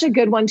is such a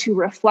good one to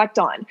reflect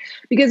on.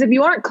 Because if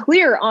you aren't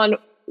clear on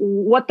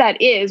what that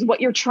is,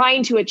 what you're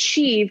trying to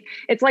achieve,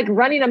 it's like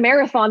running a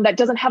marathon that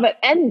doesn't have an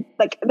end.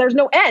 Like there's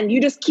no end.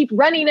 You just keep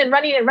running and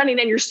running and running,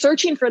 and you're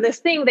searching for this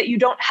thing that you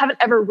haven't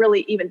ever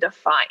really even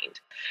defined.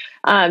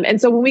 And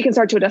so when we can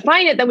start to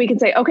define it, then we can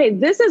say, okay,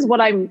 this is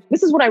what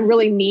I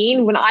really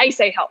mean when I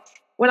say health.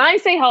 When I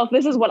say health,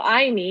 this is what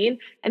I mean.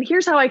 And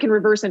here's how I can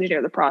reverse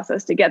engineer the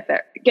process to get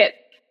there,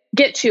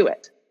 get to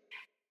it.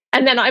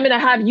 And then I'm going to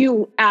have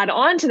you add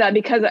on to that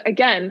because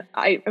again,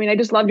 I mean, I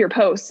just loved your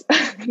posts,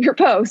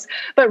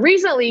 but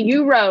recently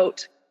you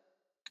wrote,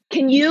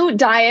 can you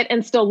diet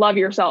and still love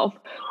yourself?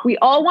 We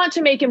all want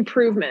to make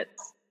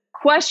improvements.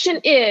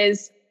 Question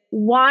is,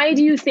 why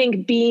do you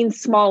think being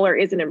smaller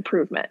is an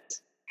improvement?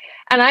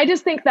 And I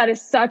just think that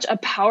is such a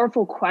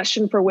powerful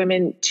question for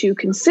women to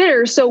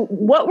consider. So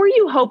what were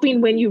you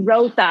hoping when you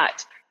wrote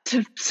that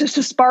to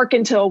spark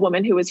into a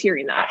woman who was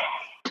hearing that?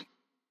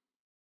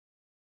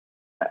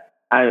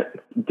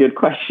 Good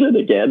question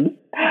again.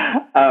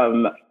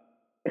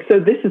 So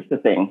this is the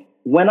thing.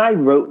 When I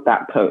wrote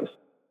that post,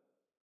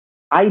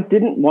 I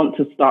didn't want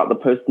to start the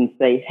post and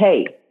say,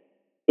 hey,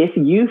 if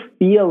you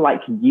feel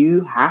like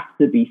you have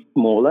to be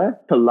smaller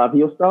to love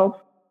yourself,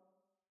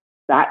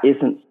 that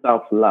isn't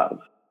self-love.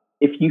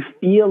 If you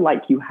feel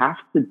like you have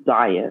to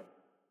diet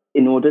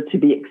in order to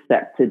be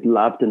accepted,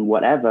 loved, and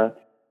whatever,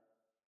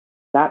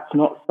 that's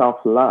not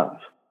self-love.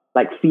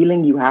 Like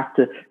feeling you have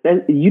to,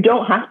 you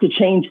don't have to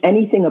change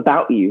anything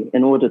about you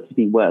in order to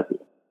be worthy.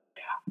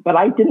 But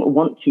I didn't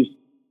want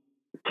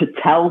to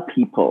tell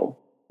people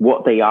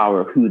what they are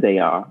or who they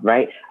are,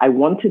 right? I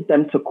wanted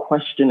them to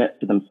question it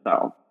for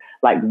themselves.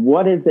 Like,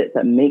 what is it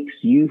that makes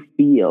you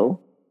feel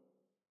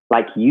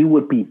like you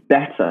would be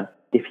better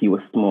if you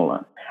were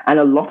smaller? And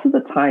a lot of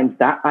the times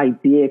that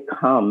idea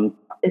comes,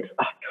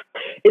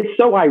 it's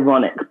so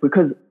ironic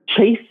because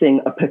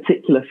chasing a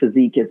particular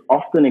physique is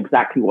often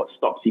exactly what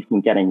stops you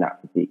from getting that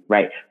physique,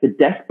 right? The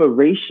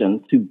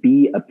desperation to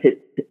be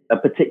a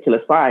particular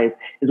size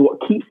is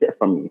what keeps it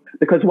from you.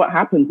 Because what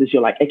happens is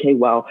you're like, okay,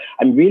 well,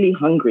 I'm really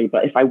hungry,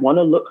 but if I want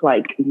to look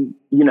like,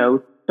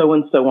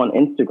 so-and-so on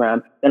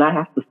Instagram, then I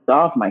have to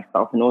starve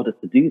myself in order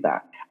to do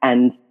that.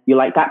 And you're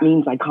like, that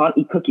means I can't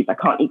eat cookies. I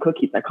can't eat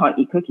cookies. I can't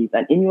eat cookies.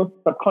 And in your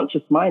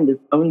subconscious mind is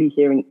only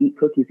hearing eat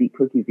cookies, eat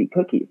cookies, eat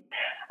cookies.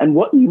 And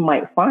what you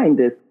might find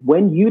is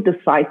when you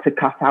decide to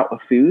cut out a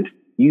food,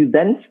 you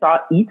then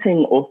start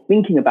eating or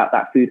thinking about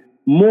that food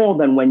more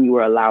than when you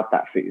were allowed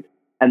that food.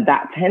 And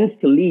that tends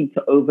to lead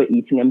to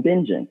overeating and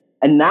binging.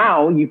 And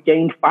now you've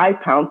gained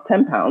 5 pounds,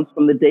 10 pounds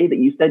from the day that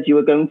you said you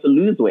were going to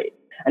lose weight.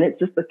 And it's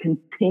just a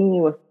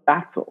continuous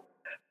battle.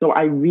 So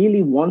I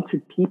really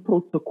wanted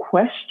people to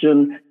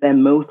question their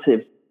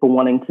motives for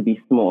wanting to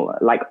be smaller.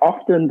 Like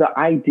often the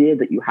idea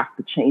that you have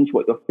to change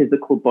what your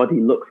physical body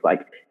looks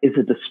like is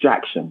a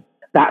distraction.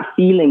 That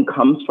feeling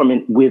comes from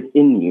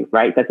within you,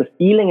 right? There's a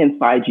feeling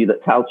inside you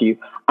that tells you,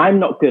 I'm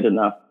not good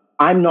enough,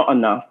 I'm not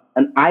enough,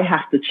 and I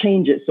have to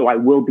change it so I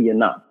will be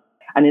enough.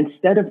 And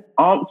instead of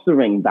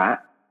answering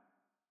that,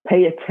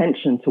 pay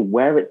attention to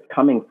where it's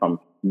coming from.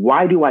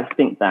 Why do I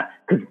think that?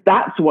 Because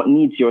that's what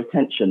needs your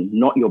attention,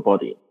 not your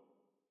body.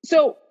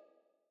 So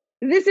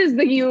this is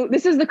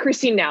the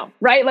Christine now,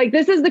 right? Like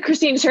this is the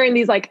Christine sharing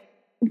these like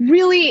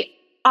really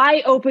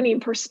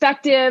eye-opening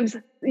perspectives.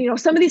 You know,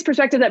 some of these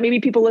perspectives that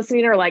maybe people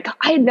listening are like,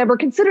 I had never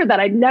considered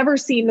that. I'd never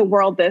seen the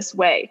world this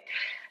way.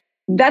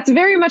 That's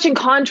very much in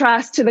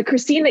contrast to the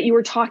Christine that you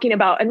were talking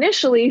about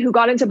initially, who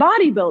got into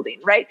bodybuilding,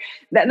 right?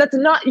 That's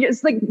not,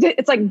 it's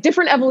like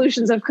different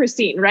evolutions of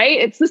Christine, right?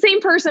 It's the same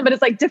person, but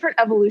it's like different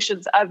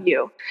evolutions of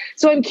you.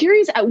 So I'm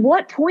curious, at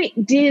what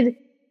point did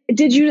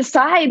you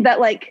decide that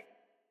like,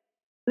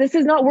 this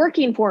is not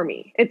working for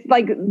me? It's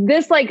like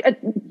this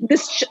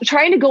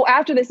trying to go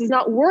after this is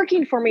not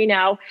working for me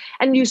now.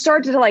 And you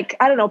start to like,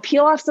 I don't know,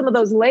 peel off some of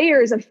those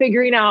layers of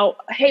figuring out,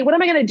 hey, what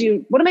am I going to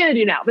do? What am I going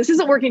to do now? This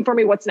isn't working for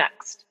me. What's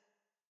next?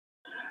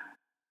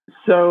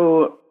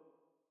 So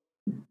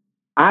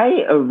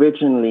I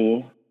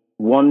originally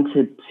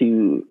wanted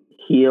to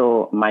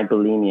heal my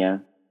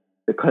bulimia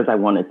because I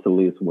wanted to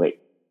lose weight.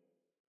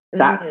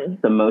 That's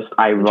the most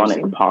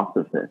ironic part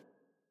of this.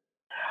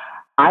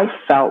 I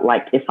felt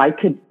like if I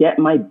could get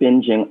my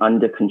binging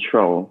under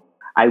control,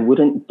 I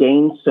wouldn't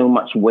gain so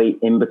much weight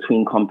in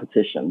between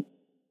competitions.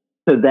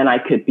 So then I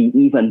could be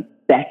even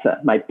better.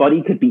 My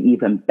body could be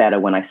even better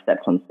when I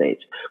stepped on stage.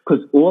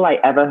 Because all I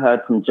ever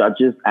heard from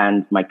judges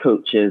and my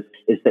coaches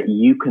is that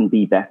you can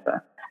be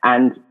better.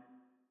 And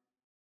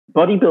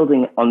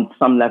bodybuilding on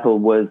some level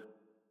was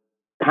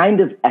kind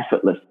of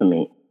effortless for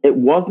me. It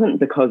wasn't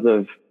because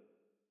of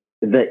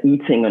the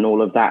eating and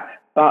all of that.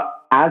 But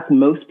as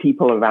most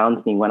people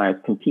around me when I was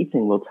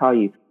competing will tell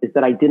you, is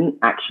that I didn't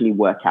actually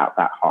work out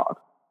that hard,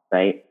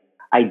 right?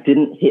 I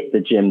didn't hit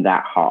the gym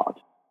that hard.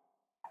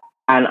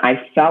 And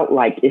I felt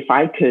like if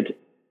I could,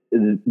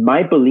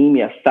 my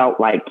bulimia felt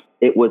like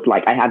it was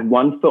like I had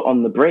one foot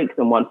on the brakes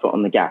and one foot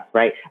on the gas,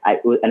 right?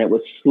 And it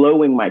was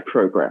slowing my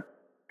progress.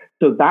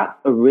 So that's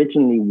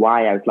originally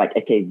why I was like,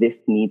 okay, this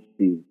needs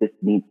to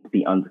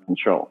be under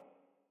control.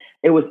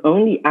 It was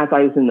only as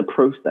I was in the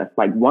process,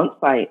 like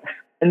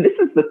and this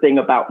is the thing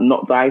about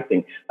not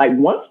dieting, like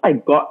once I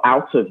got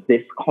out of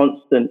this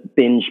constant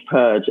binge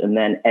purge, and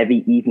then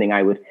every evening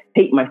I would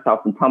hate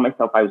myself and tell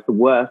myself I was the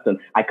worst and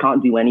I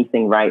can't do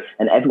anything right.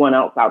 And everyone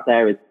else out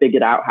there has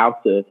figured out how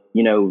to,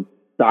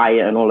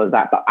 diet and all of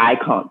that, but I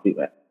can't do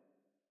it.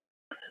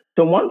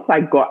 So once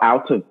I got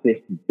out of this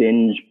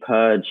binge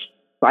purge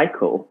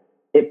cycle,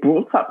 it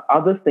brought up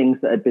other things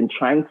that had been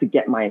trying to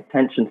get my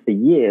attention for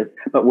years,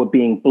 but were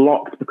being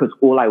blocked because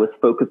all I was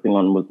focusing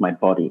on was my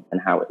body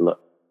and how it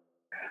looked.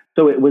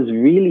 So it was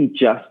really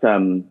just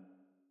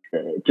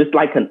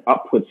like an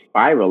upward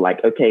spiral.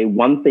 Like, okay,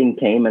 one thing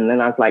came, and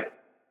then I was like,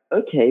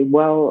 okay,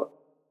 well,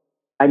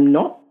 I'm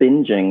not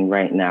binging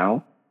right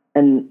now,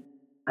 and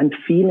I'm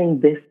feeling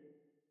this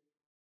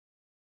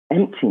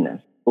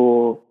emptiness,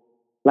 or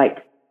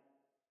like,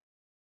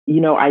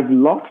 I've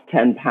lost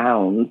 10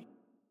 pounds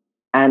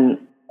and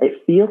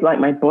it feels like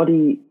my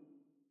body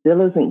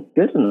still isn't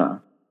good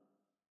enough.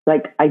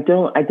 Like, I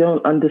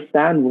don't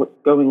understand what's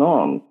going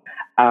on.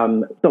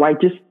 So I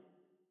just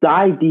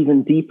dived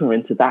even deeper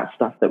into that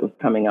stuff that was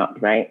coming up,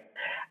 right?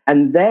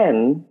 And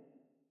then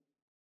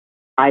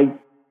I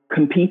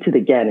competed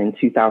again in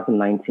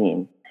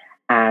 2019.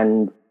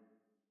 And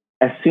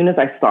as soon as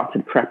I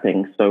started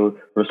prepping, so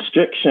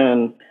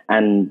restriction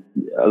and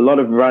a lot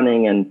of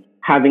running and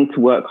having to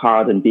work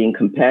hard and being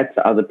compared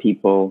to other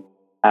people.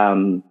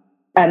 And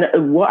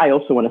what I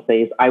also want to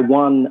say is I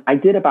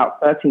did about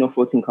 13 or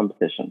 14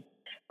 competitions,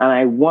 and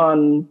I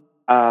won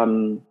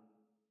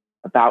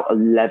about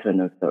 11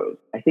 of those.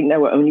 I think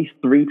there were only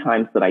 3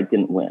 times that I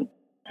didn't win.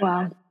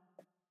 Wow.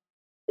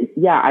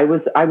 Yeah, I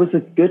was a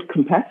good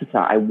competitor.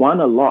 I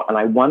won a lot, and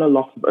I won a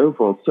lot of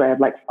overalls. So I had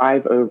like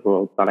 5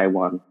 overalls that I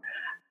won.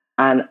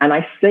 And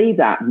I say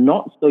that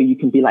not so you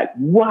can be like,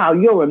 wow,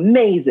 you're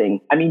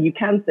amazing. I mean, you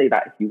can say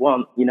that if you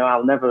want,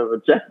 I'll never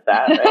reject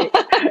that.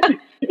 Right?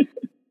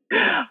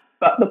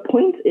 But the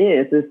point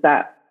is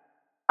that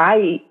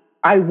I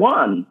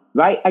won,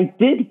 right? I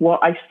did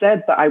what I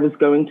said that I was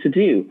going to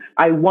do.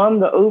 I won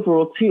the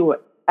overall too.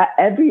 At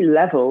every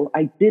level,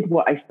 I did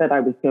what I said I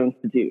was going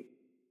to do.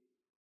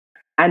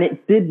 And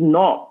it did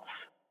not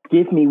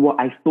give me what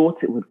I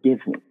thought it would give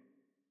me.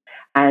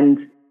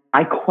 And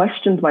I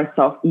questioned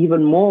myself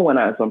even more when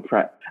I was on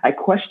prep. I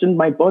questioned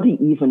my body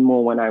even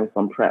more when I was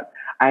on prep.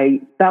 I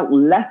felt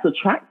less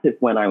attractive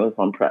when I was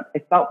on prep.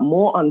 I felt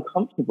more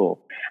uncomfortable.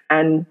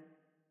 And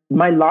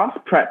my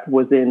last prep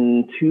was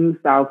in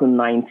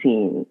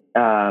 2019.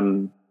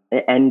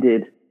 It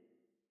ended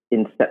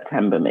in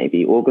September,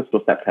 maybe August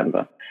or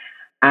September.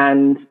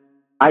 And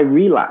I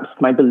relapsed.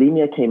 My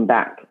bulimia came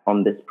back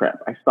on this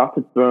prep. I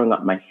started throwing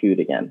up my food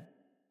again.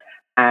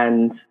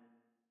 And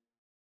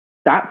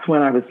that's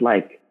when I was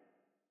like,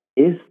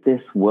 is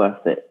this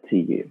worth it to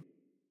you?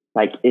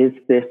 Like, is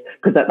this,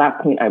 because at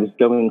that point I was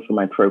going for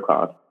my pro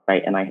card,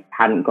 right? And I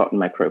hadn't gotten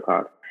my pro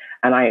card.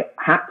 And I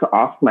had to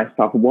ask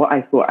myself what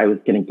I thought I was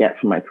going to get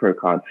from my pro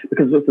card,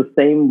 because it was the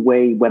same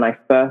way when I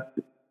first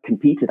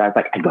competed. I was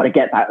like, I got to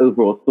get that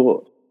overall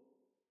sword.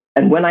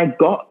 And when I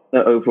got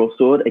the overall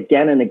sword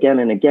again and again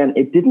and again,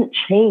 it didn't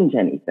change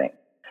anything.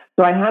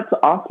 So I had to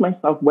ask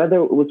myself whether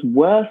it was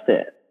worth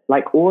it,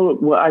 like all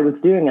what I was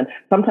doing. And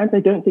sometimes I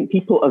don't think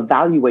people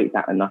evaluate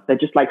that enough. They're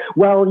just like,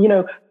 well,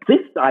 this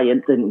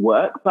diet didn't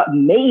work, but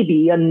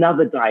maybe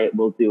another diet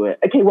will do it.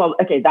 Okay,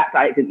 that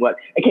diet didn't work.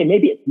 Okay,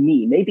 maybe it's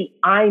me. Maybe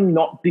I'm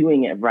not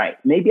doing it right.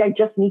 Maybe I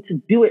just need to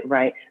do it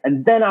right,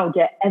 and then I'll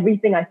get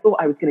everything I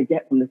thought I was going to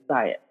get from this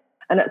diet.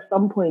 And at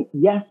some point,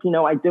 yes,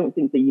 I don't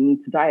think that you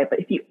need to diet, but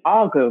if you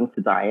are going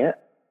to diet,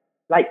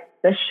 like,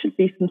 there should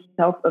be some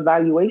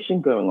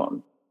self-evaluation going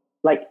on.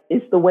 Like,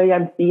 is the way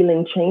I'm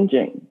feeling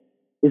changing?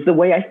 Is the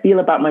way I feel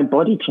about my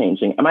body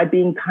changing? Am I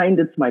being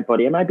kinder to my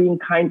body? Am I being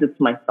kinder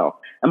to myself?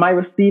 Am I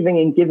receiving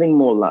and giving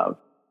more love?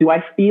 Do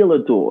I feel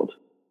adored?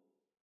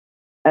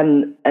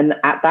 And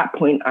at that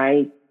point,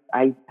 I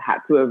had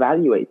to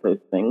evaluate those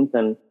things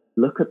and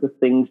look at the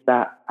things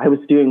that I was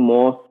doing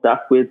more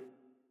stuff with,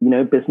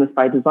 business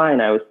by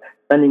design. I was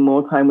spending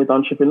more time with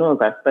entrepreneurs.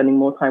 I was spending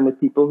more time with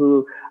people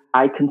who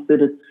I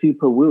considered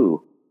super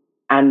woo.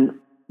 And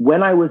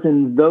when I was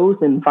in those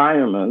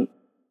environments,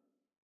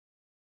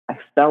 I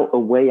felt a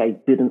way I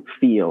didn't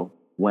feel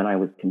when I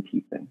was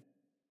competing.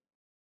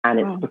 And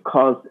it's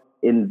because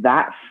in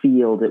that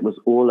field, it was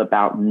all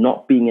about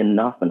not being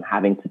enough and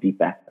having to be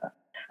better.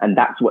 And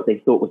that's what they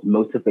thought was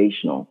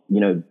motivational,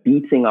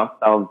 beating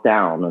ourselves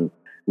down, and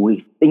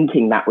we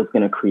thinking that was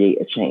going to create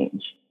a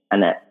change.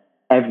 And at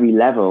every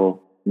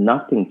level,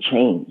 nothing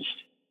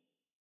changed.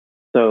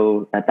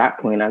 So at that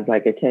point, I was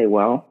like, okay,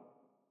 well,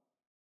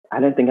 I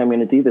don't think I'm going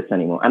to do this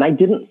anymore. And I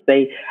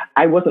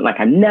wasn't like,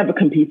 I'm never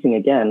competing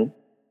again.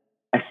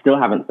 I still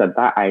haven't said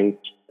that.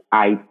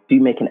 I do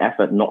make an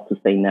effort not to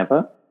say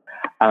never.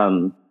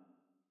 But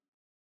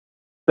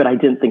I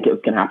didn't think it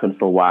was going to happen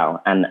for a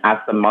while. And as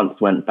the months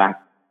went by,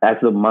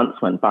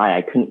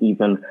 I couldn't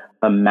even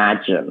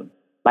imagine.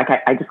 Like,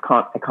 I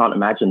can't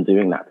imagine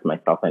doing that to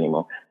myself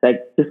anymore. There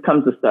just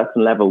comes a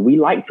certain level. We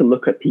like to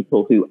look at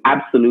people who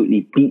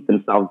absolutely beat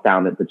themselves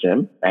down at the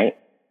gym, right?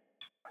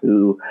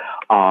 Who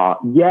are,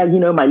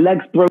 my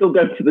legs broke, still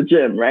go to the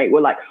gym, right? We're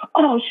like,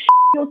 oh,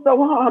 you're so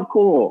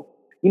hardcore.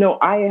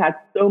 I had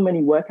so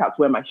many workouts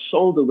where my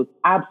shoulder was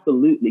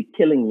absolutely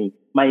killing me.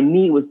 My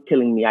knee was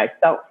killing me. I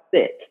felt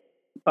sick,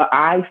 but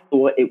I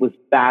thought it was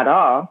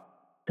badass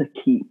to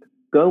keep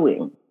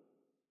going.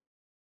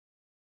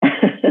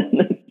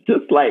 It's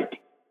just like,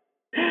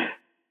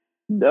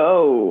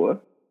 no.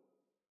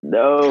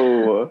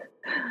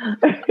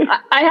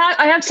 I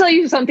have to tell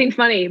you something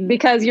funny,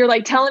 because you're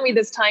like telling me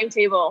this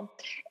timetable,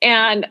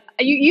 and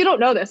you don't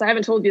know this. I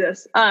haven't told you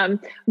this.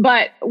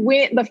 But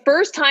when the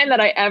first time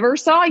that I ever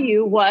saw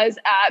you was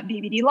at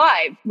BBD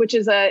Live, which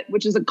is a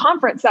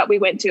conference that we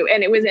went to,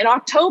 and it was in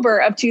October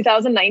of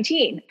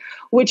 2019,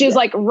 which is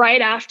like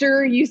right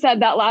after you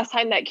said that last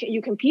time that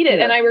you competed.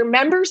 Yeah. And I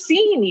remember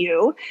seeing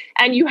you,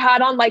 and you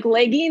had on like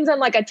leggings and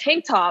like a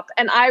tank top,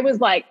 and I was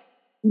like,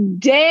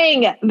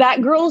 dang,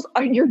 that girl's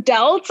your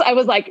delts. I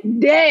was like,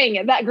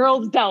 dang, that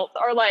girl's delts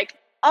are like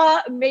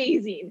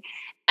amazing.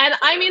 And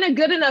I'm in a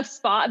good enough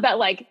spot that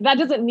like, that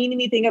doesn't mean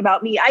anything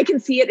about me. I can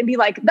see it and be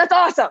like, that's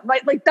awesome.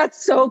 Like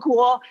that's so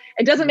cool.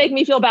 It doesn't make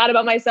me feel bad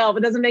about myself.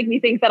 It doesn't make me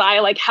think that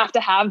I like have to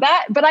have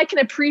that, but I can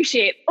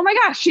appreciate, oh my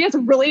gosh, she has a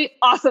really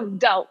awesome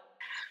delt.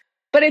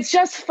 But it's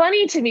just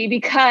funny to me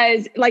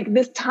because like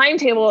this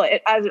timetable,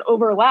 as it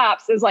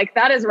overlaps, is like,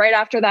 that is right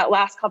after that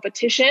last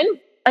competition.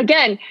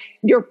 Again,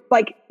 your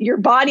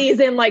body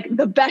is in like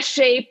the best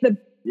shape,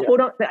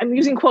 quote, I'm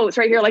using quotes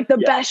right here, like the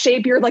best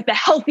shape. You're like the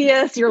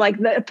healthiest. You're like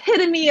the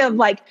epitome of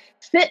like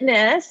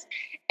fitness.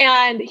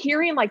 And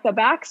hearing like the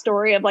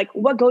backstory of like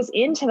what goes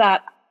into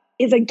that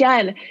is,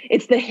 again,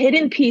 it's the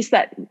hidden piece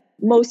that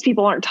most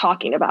people aren't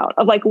talking about,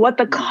 of like what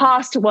the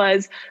cost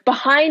was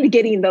behind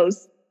getting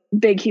those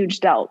big,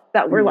 huge delt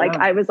that were like,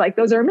 I was like,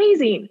 those are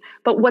amazing.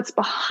 But what's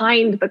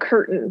behind the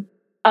curtain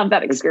of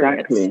that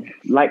experience? Exactly.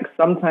 Like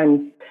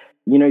sometimes,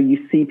 you know,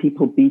 you see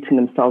people beating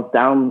themselves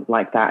down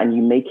like that, and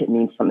you make it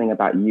mean something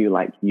about you,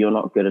 like you're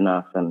not good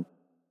enough and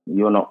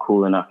you're not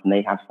cool enough, and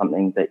they have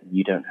something that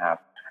you don't have.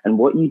 And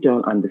what you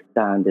don't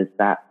understand is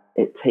that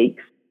it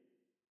takes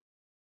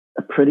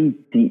a pretty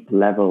deep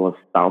level of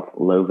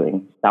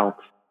self-loathing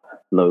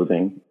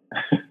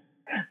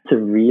to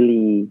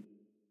really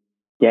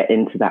get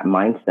into that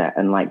mindset,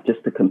 and like just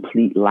a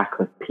complete lack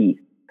of peace.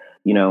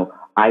 You know,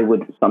 I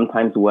would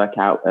sometimes work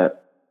out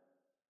at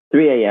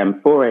 3 a.m.,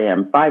 4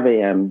 a.m., 5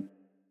 a.m.,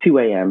 2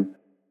 a.m.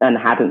 and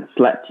hadn't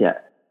slept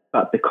yet.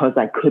 But because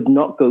I could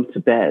not go to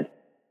bed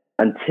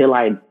until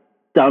I'd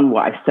done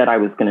what I said I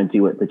was going to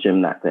do at the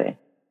gym that day,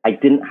 I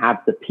didn't have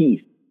the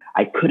peace.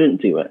 I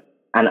couldn't do it.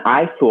 And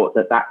I thought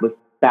that that was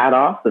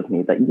badass of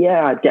me, that,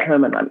 I'd get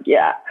home and I'm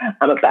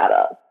a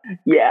badass.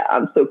 Yeah,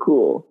 I'm so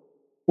cool.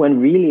 When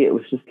really it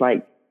was just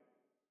like,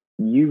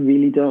 you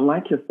really don't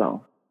like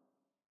yourself.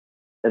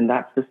 And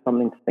that's just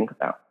something to think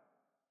about.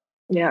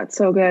 Yeah, it's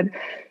so good.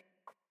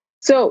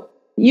 So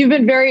you've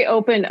been very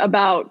open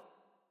about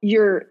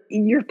your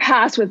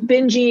past with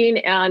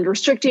binging and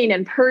restricting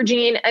and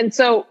purging. And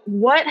so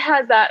what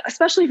has that,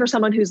 especially for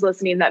someone who's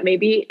listening that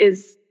maybe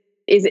is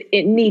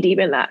knee deep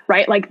in that,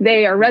 right? Like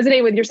they are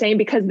resonating with what you're saying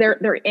because they're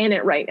in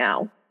it right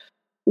now.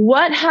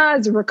 What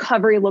has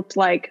recovery looked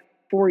like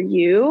for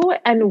you?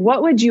 And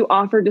what would you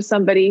offer to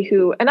somebody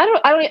who, and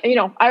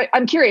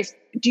I'm curious,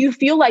 do you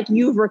feel like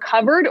you've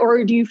recovered,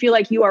 or do you feel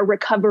like you are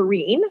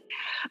recovering?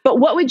 But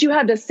what would you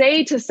have to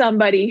say to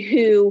somebody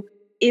who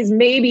is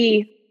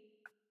maybe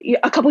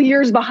a couple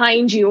years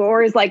behind you,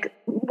 or is like,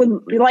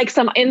 would like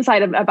some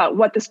insight about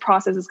what this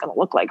process is going to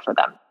look like for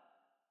them?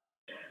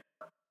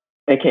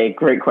 Okay,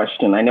 great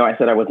question. I know I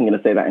said I wasn't going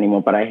to say that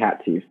anymore, but I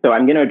had to. So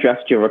I'm going to address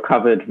your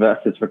recovered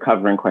versus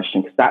recovering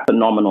question, because that's a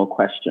phenomenal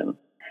question.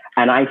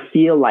 And I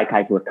feel like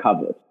I've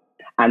recovered.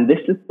 And this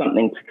is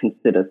something to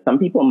consider. Some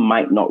people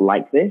might not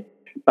like this,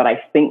 but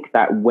I think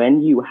that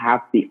when you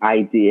have the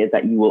idea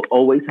that you will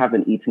always have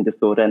an eating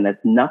disorder and there's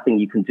nothing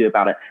you can do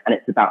about it, and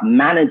it's about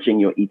managing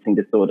your eating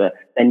disorder,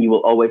 then you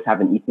will always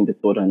have an eating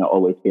disorder, and it'll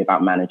always be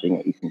about managing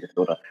your eating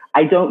disorder.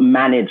 I don't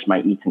manage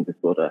my eating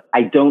disorder.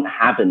 I don't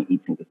have an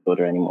eating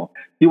disorder anymore.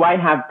 Do I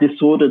have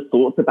disordered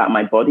thoughts about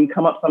my body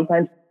come up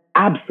sometimes?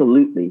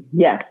 Absolutely.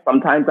 Yes.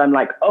 Sometimes I'm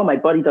like, oh, my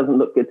body doesn't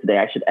look good today.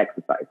 I should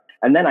exercise.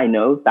 And then I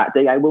know that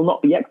day I will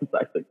not be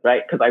exercising,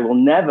 right? Because I will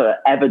never,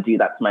 ever do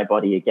that to my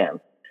body again.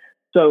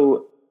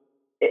 So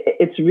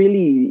it's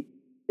really,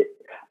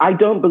 I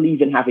don't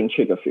believe in having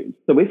trigger foods.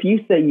 So if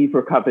you say you've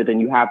recovered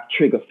and you have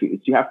trigger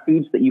foods, you have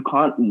foods that you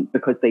can't eat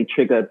because they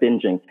trigger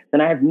binging,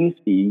 then I have news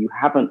for you. You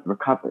haven't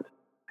recovered,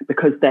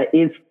 because there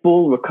is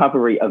full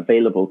recovery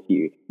available to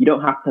you. You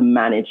don't have to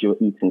manage your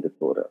eating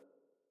disorder.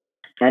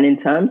 And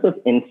in terms of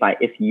insight,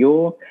 if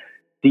you're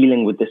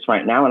dealing with this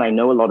right now, and I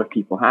know a lot of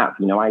people have,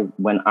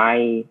 when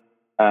I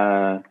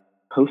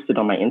posted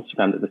on my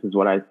Instagram that this is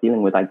what I was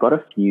dealing with, I got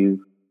a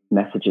few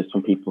messages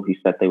from people who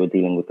said they were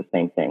dealing with the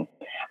same thing.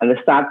 And the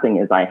sad thing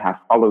is I have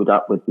followed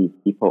up with these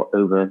people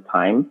over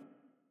time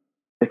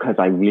because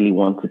I really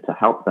wanted to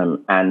help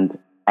them, and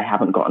I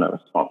haven't gotten a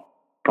response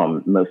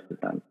from most of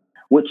them,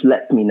 which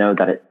lets me know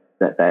that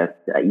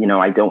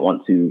I don't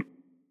want to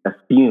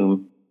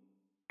assume,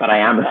 but I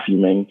am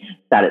assuming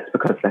that it's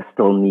because they're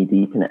still knee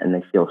deep in it and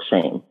they feel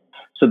shame.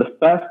 So the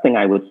first thing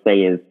I would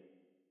say is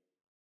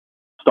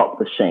stop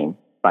the shame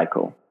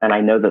cycle. And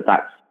I know that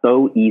that's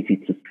so easy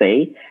to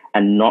say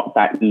and not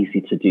that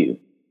easy to do.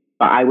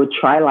 But I would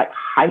try like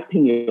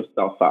hyping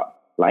yourself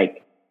up.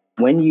 Like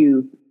when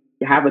you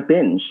have a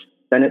binge,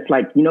 then it's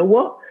like, you know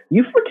what?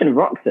 You freaking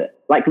rocked it.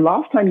 Like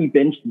last time you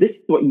binged, this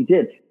is what you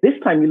did. This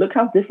time you look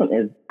how different it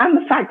is. And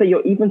the fact that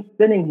you're even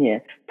sitting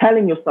here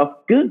telling yourself,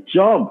 good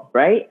job,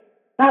 right?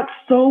 That's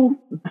so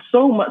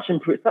much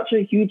improved, such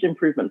a huge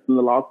improvement from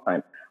the last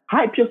time.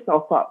 Hype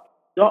yourself up.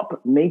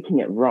 Stop making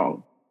it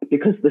wrong.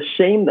 Because the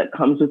shame that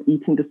comes with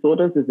eating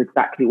disorders is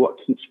exactly what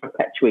keeps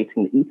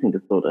perpetuating the eating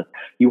disorder.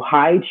 You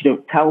hide, you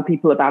don't tell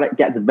people about it,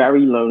 gets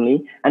very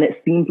lonely, and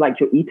it seems like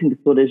your eating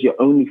disorder is your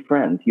only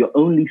friend, your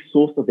only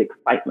source of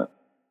excitement.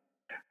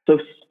 So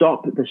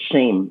stop the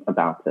shame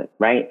about it,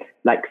 right?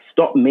 Like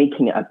stop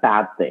making it a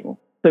bad thing.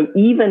 So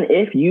even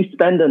if you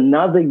spend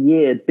another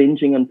year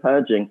binging and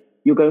purging,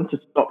 you're going to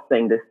stop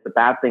saying this is a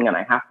bad thing and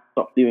I have to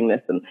stop doing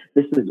this and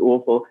this is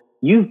awful.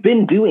 You've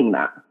been doing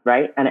that,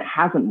 right? And it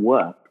hasn't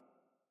worked.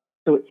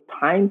 So it's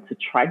time to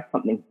try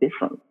something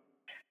different.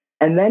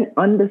 And then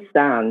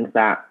understand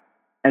that,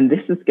 and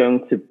this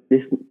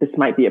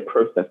might be a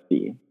process for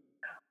you.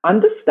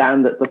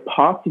 Understand that the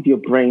part of your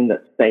brain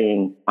that's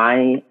saying,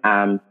 I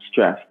am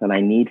stressed and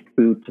I need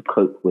food to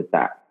cope with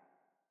that,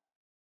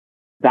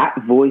 that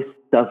voice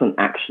doesn't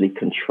actually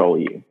control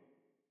you.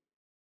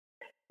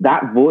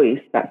 That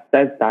voice that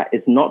says that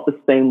is not the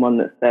same one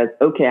that says,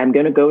 okay, I'm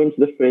going to go into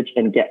the fridge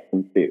and get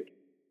some food.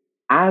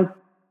 As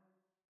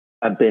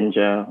a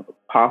binger,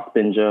 past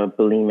binger,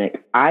 bulimic,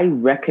 I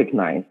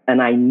recognized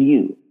and I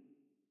knew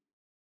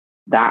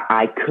that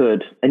I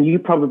could, and you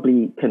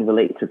probably can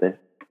relate to this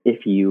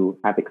if you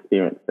have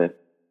experienced this.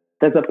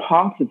 There's a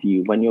part of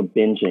you when you're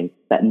binging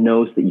that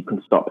knows that you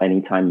can stop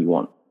anytime you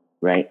want,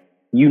 right?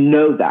 You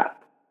know that.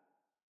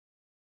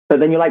 But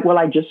then you're like, well,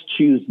 I just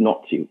choose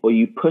not to. Or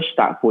you push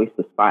that voice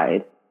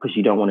aside because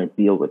you don't want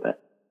to deal with it.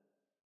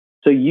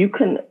 So you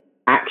can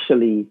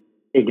actually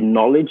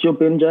acknowledge your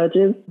binge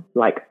urges.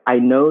 Like, I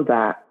know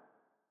that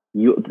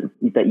you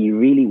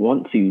really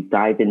want to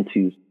dive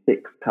into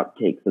 6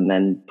 cupcakes and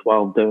then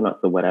 12 donuts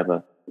or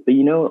whatever. But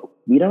you know,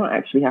 we don't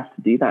actually have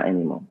to do that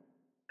anymore.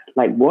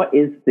 Like, what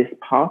is this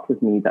part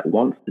of me that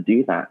wants to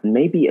do that? And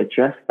maybe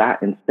address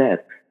that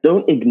instead.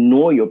 Don't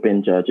ignore your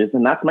binge urges.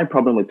 And that's my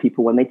problem with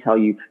people when they tell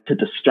you to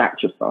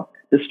distract yourself.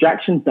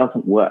 Distraction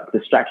doesn't work.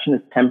 Distraction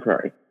is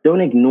temporary.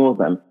 Don't ignore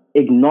them.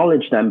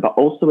 Acknowledge them, but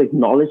also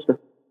acknowledge the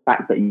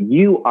fact that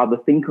you are the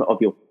thinker of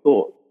your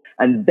thoughts.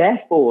 And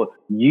therefore,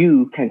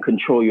 you can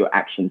control your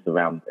actions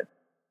around it.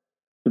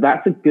 So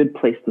that's a good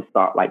place to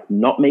start, like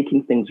not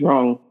making things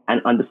wrong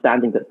and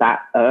understanding that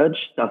that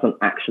urge doesn't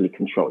actually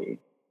control you.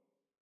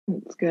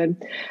 That's good.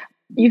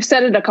 You've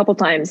said it a couple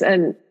times,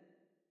 and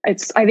I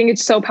think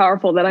it's so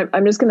powerful that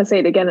I'm just going to say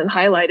it again and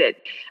highlight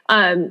it.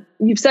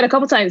 You've said a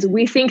couple times,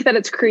 we think that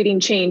it's creating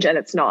change and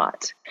it's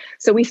not.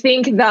 So we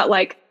think that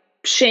like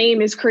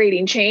shame is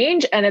creating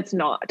change and it's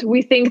not.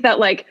 We think that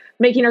like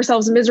making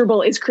ourselves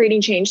miserable is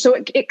creating change. So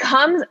it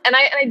comes, and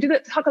I do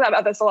talk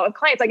about this a lot with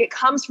clients, like it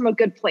comes from a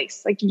good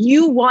place. Like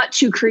you want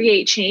to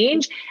create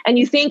change and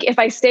you think if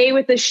I stay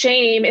with the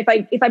shame, if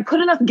I put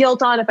enough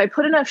guilt on, if I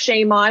put enough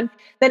shame on,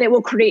 then it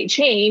will create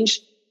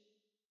change.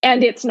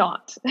 And it's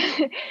not.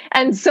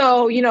 And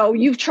so, you know,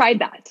 you've tried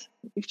that.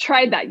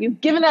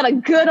 You've given that a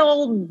good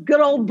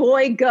old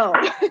boy go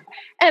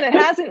and it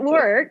hasn't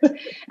worked.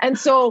 And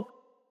so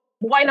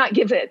why not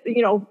give it,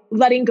 you know,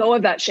 letting go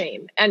of that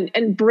shame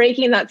and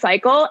breaking that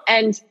cycle.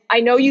 And I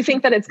know you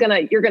think that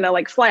you're going to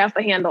like fly off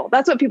the handle.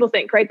 That's what people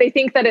think, right? They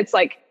think that it's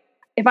like,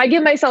 if I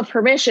give myself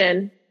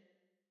permission,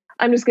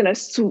 I'm just going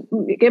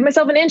to give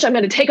myself an inch. I'm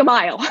going to take a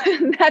mile.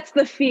 That's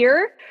the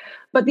fear.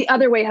 But the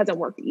other way hasn't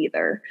worked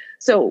either.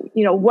 So,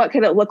 you know, what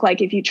could it look like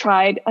if you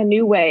tried a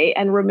new way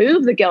and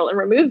remove the guilt and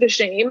remove the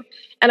shame?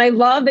 And I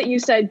love that you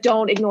said,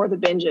 don't ignore the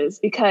binges,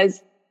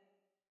 because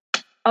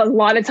a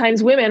lot of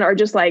times women are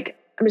just like,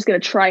 I'm just going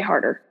to try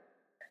harder.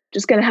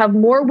 Just going to have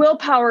more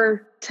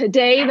willpower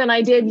today than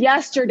I did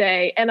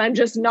yesterday. And I'm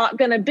just not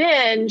going to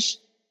binge.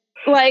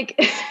 Like,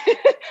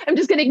 I'm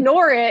just going to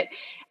ignore it.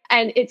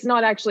 And it's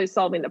not actually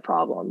solving the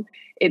problem.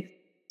 It's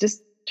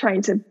just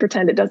trying to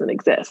pretend it doesn't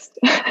exist,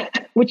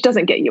 which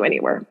doesn't get you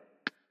anywhere.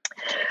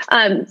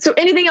 So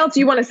anything else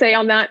you want to say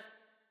on that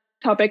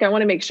topic? I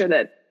want to make sure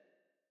that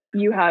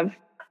you have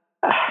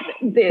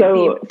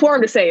the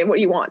forum to say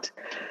what you want.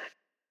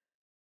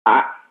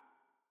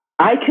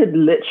 I could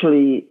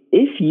literally,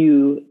 if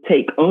you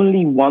take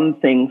only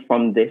one thing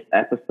from this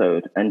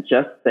episode and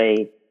just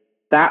say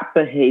that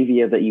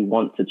behavior that you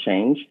want to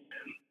change,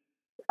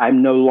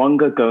 I'm no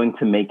longer going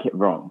to make it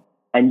wrong.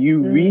 And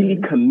you really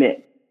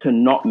commit to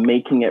not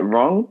making it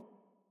wrong,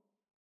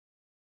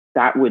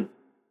 that would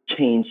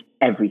change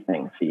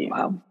everything for you.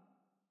 Wow.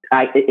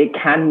 It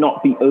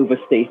cannot be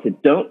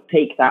overstated. Don't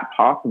take that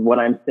part of what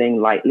I'm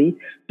saying lightly.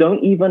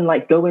 Don't even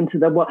like go into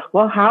the, what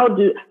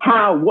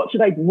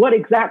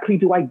exactly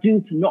do I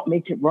do to not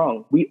make it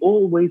wrong? We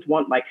always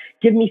want like,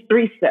 give me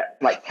 3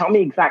 steps, like tell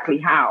me exactly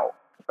how,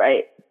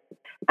 right?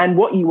 And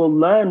what you will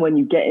learn when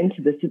you get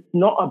into this, it's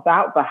not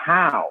about the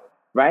how,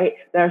 right?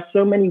 There are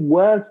so many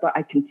words that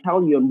I can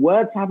tell you, and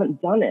words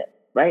haven't done it,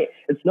 right?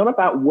 It's not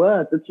about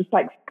words. It's just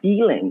like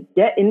feeling.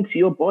 Get into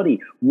your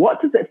body.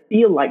 What does it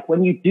feel like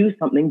when you do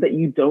something that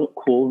you don't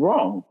call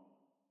wrong?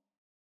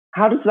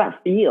 How does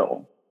that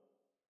feel?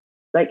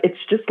 Like, it's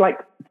just like,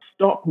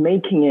 stop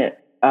making it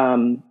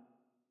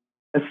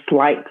a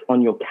slight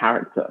on your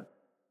character,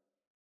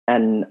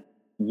 and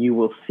you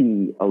will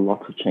see a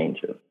lot of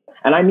changes.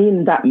 And I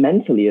mean that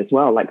mentally as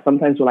well. Like,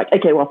 sometimes we're like,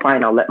 okay, well,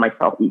 fine, I'll let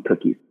myself eat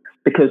cookies.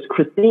 Because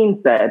Christine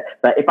said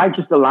that if I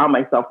just allow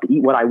myself to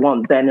eat what I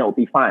want, then it'll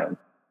be fine.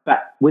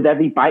 But with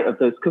every bite of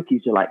those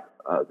cookies, you're like,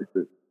 oh, this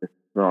is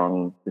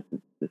wrong. This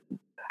is,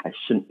 I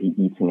shouldn't be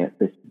eating it.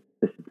 This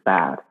is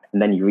bad.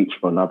 And then you reach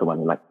for another one.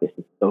 You're like, this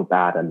is so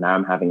bad. And now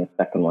I'm having a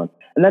second one.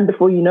 And then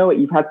before you know it,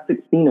 you've had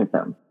 16 of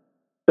them.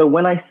 So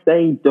when I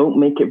say don't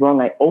make it wrong,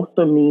 I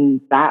also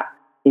mean that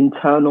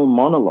internal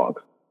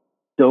monologue.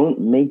 Don't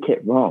make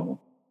it wrong.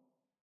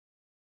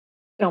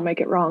 Don't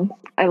make it wrong.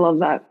 I love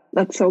that.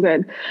 That's so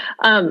good.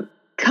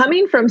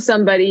 Coming from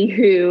somebody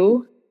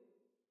who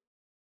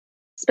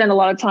spent a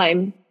lot of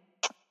time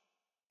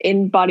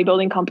in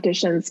bodybuilding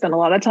competitions, spent a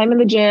lot of time in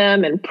the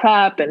gym and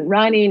prep and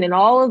running and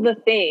all of the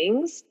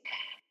things.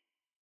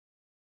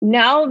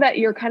 Now that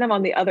you're kind of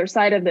on the other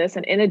side of this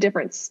and in a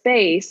different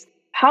space,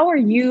 how are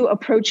you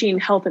approaching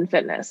health and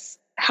fitness?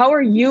 How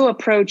are you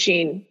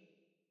approaching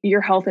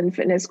your health and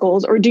fitness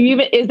goals? Or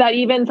is that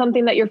even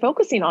something that you're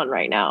focusing on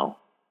right now?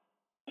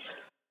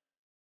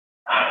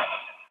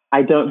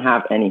 I don't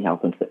have any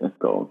health and fitness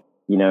goals.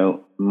 You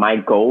know, my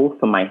goal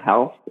for my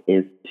health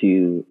is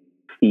to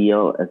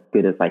feel as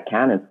good as I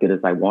can, as good as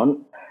I want.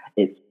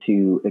 It's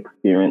to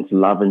experience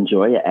love and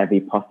joy at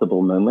every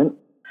possible moment.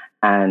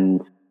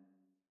 And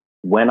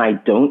when I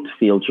don't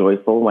feel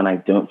joyful, when I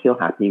don't feel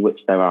happy,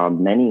 which there are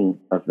many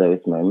of those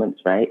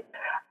moments, right?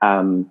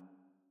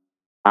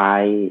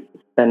 I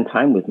spend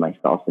time with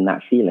myself in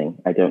that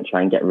feeling. I don't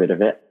try and get rid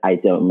of it. I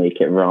don't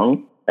make it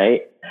wrong,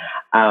 right?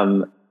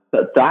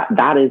 But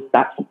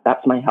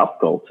that's my health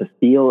goal, to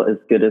feel as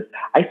good as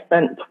I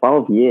spent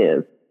 12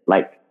 years,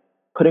 like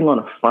putting on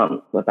a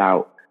front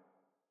about,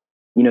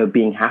 you know,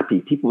 being happy.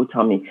 People would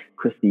tell me,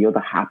 Christy, you're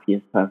the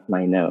happiest person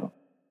I know.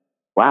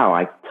 Wow,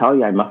 I tell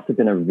you, I must have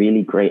been a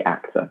really great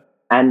actor.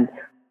 And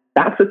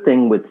that's the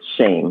thing with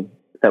shame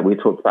that we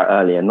talked about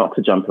earlier, not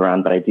to jump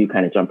around, but I do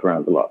kind of jump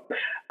around a lot.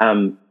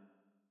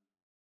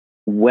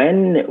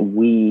 When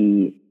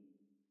we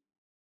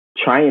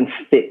try and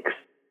fix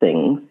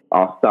things,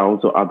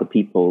 ourselves or other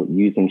people,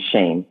 using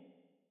shame,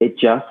 it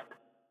just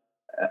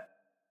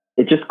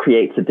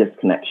creates a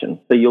disconnection.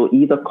 So you'll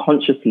either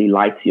consciously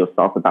lie to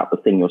yourself about the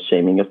thing you're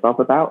shaming yourself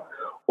about,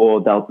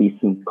 or there'll be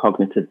some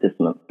cognitive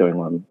dissonance going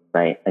on,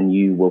 right? And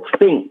you will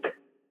think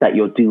that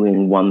you're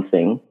doing one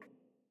thing,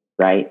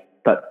 right?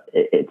 But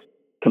it's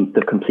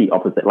the complete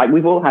opposite. Like,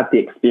 we've all had the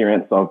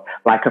experience of,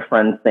 like, a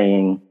friend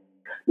saying,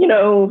 you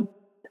know,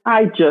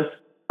 I just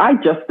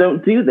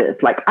don't do this.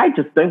 Like, I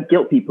just don't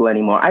guilt people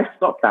anymore. I've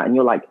stopped that. And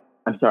you're like,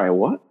 I'm sorry,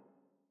 what?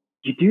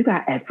 You do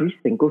that every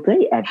single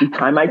day, every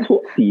time I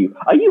talk to you.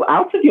 Are you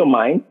out of your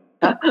mind?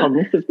 That's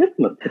cognitive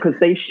dissonance, because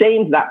they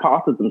shamed that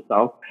part of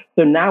themselves.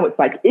 So now it's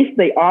like, if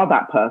they are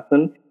that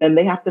person, then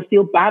they have to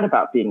feel bad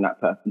about being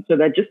that person. So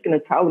they're just going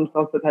to tell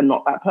themselves that they're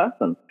not that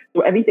person.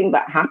 So everything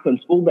that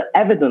happens, all the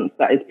evidence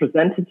that is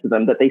presented to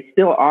them that they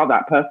still are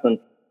that person,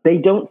 they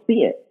don't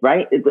see it,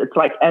 right? It's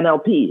like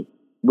NLP,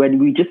 when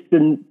we just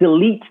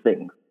delete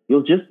things.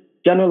 You'll just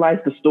generalize,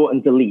 distort,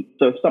 and delete.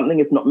 So if something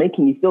is not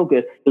making you feel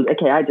good, you'll,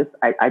 okay, I just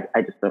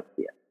don't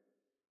see it.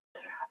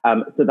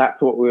 So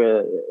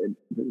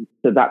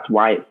that's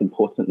why it's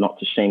important not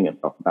to shame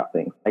yourself about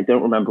things. I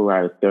don't remember where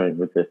I was going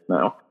with this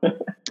now.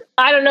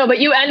 I don't know, but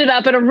you ended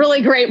up in a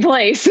really great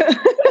place.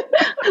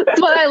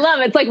 That's what I love.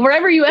 It's like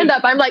wherever you end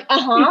up, I'm like,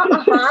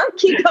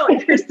 keep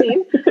going,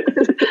 Christine.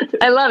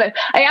 I love it.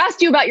 I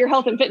asked you about your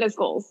health and fitness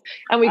goals,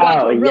 and we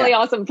got to a really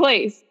awesome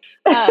place.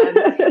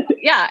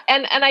 Yeah.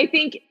 And I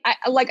think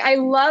I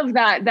love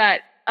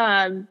that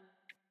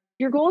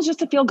your goal is just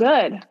to feel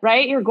good,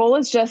 right? Your goal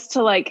is just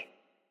to like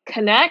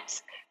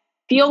connect,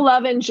 feel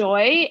love and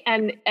joy,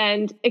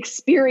 and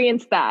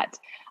experience that.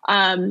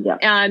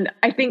 And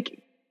I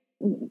think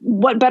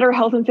what better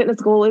health and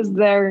fitness goal is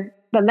there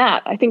than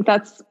that? I think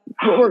that's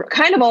what we're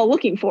kind of all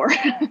looking for,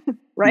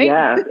 right?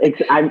 Yeah,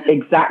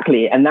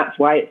 exactly. And that's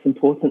why it's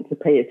important to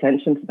pay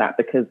attention to that,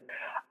 because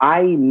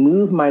I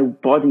move my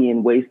body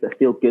in ways that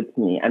feel good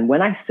to me. And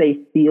when I say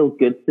feel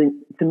good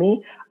to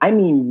me, I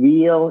mean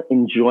real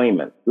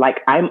enjoyment. Like,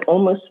 I'm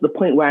almost to the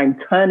point where I'm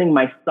turning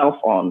myself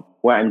on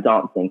where I'm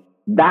dancing.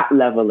 That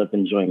level of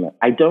enjoyment.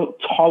 I don't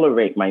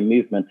tolerate my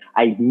movement.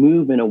 I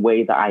move in a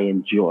way that I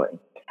enjoy.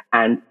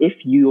 And if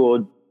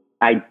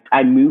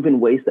I move in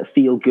ways that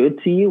feel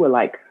good to you, or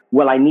like,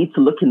 well, I need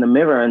to look in the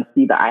mirror and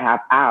see that I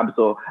have abs,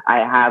 or I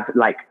have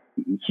like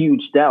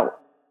huge delts.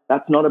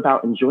 That's not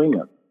about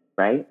enjoyment,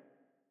 right?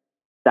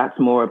 That's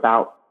more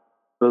about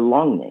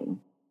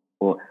belonging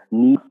or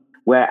need.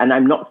 And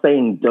I'm not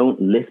saying don't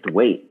lift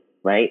weights,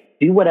 right?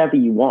 Do whatever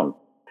you want,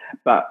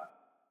 but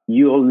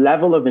your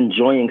level of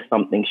enjoying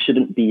something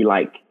shouldn't be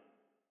like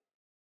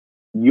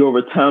your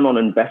return on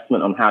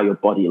investment on how your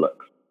body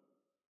looks,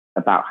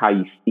 about how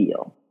you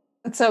feel.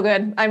 That's so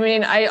good. I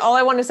mean, all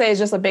I want to say is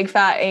just a big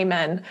fat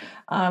amen.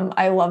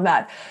 I love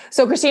that.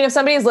 So Christine, if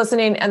somebody is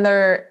listening and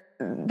they're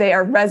they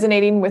are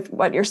resonating with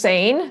what you're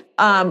saying,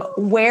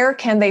 where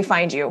can they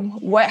find you?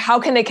 How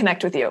can they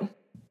connect with you?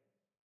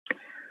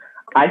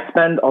 I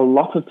spend a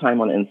lot of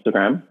time on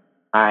Instagram.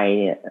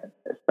 I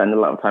spend a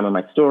lot of time on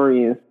my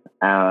stories.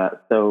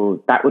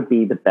 So that would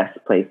be the best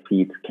place for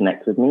you to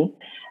connect with me.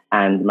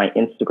 And my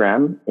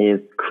Instagram is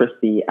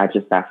Christy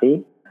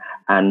Ajisafi.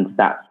 And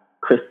that's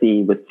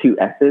Christy with 2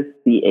 S's,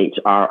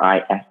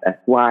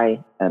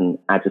 CHRISSY. And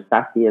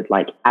Ajisafi is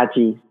like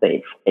Aji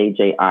Safe,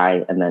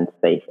 AJI, and then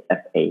Safe,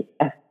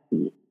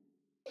 SAFE.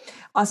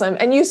 Awesome.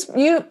 And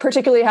you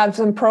particularly have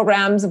some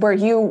programs where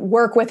you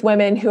work with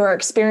women who are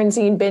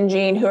experiencing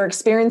binging, who are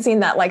experiencing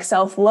that like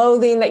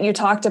self-loathing that you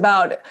talked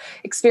about,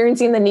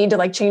 experiencing the need to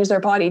like change their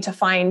body to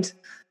find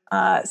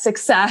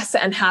success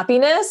and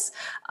happiness.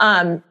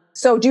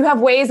 So do you have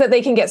ways that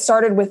they can get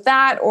started with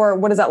that, or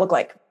what does that look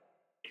like?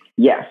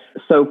 Yes.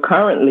 So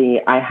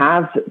currently I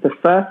have the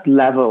first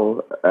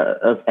level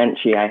of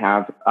entry I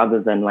have,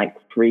 other than like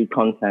free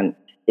content,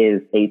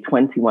 is a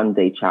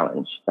 21-day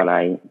challenge that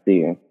I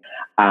do.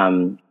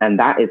 And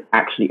that is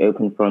actually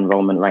open for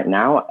enrollment right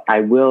now. I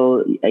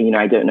will,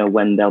 I don't know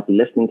when they'll be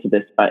listening to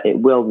this, but it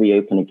will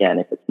reopen again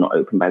if it's not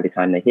open by the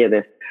time they hear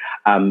this.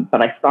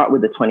 But I start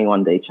with the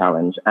 21-day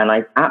challenge, and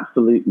I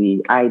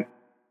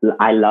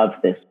love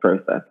this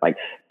process, like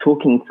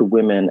talking to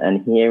women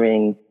and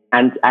hearing,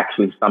 and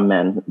actually some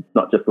men,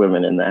 not just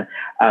women in there,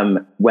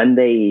 when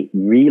they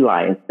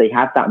realize, they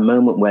have that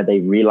moment where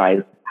they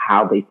realize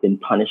how they've been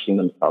punishing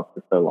themselves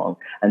for so long.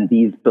 And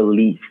these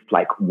beliefs,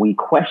 like we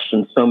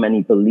question so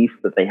many beliefs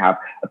that they have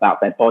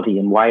about their body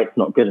and why it's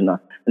not good enough.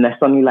 And they're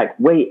suddenly like,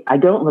 wait, I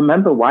don't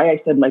remember why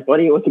I said my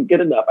body wasn't good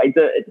enough.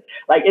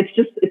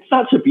 It's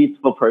such a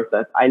beautiful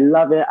process. I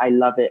love it.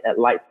 It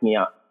lights me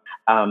up.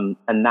 And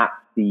that's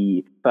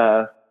the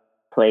first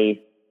place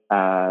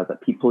that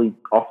people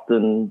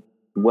often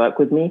work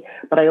with me.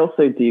 But I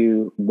also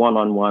do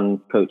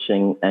one-on-one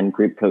coaching and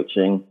group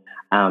coaching.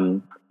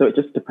 So it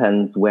just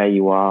depends where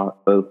you are,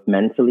 both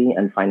mentally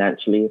and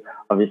financially.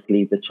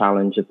 Obviously, the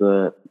challenge is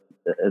a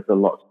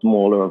lot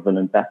smaller of an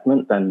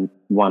investment than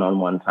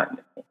one-on-one time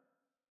with me.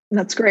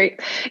 That's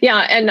great. Yeah.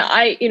 And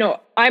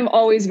I'm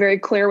always very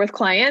clear with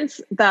clients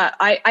that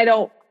I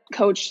don't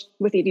coach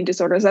with eating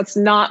disorders. That's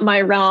not my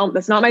realm.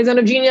 That's not my zone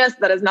of genius.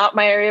 That is not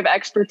my area of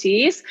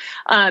expertise.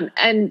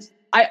 And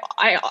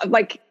I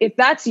like, if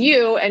that's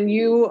you and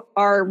you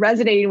are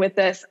resonating with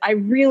this, I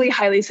really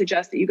highly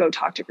suggest that you go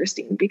talk to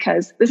Christine,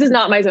 because this is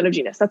not my zone of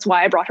genius. That's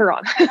why I brought her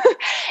on.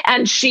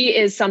 And she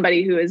is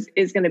somebody who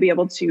is going to be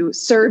able to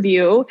serve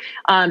you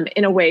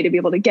in a way to be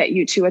able to get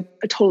you to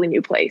a totally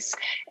new place.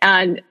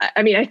 And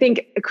I mean, I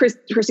think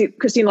Christine,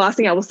 the last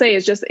thing I will say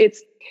is just,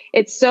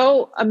 it's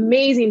so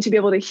amazing to be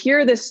able to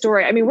hear this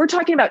story. I mean, we're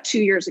talking about 2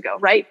 years ago,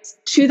 right?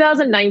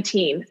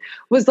 2019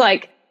 was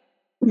like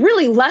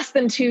really less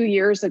than 2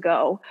 years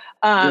ago.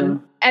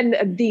 And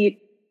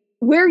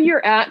where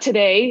you're at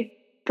today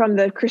from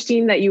the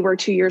Christine that you were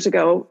 2 years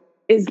ago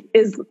is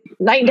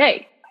night and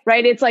day,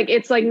 right? It's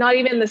like not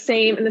even in the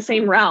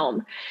same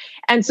realm.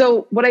 And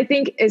so what I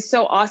think is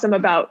so awesome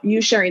about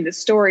you sharing this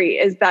story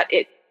is that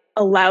it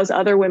allows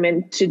other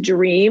women to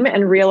dream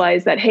and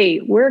realize that, hey,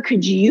 where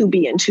could you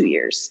be in 2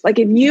 years? Like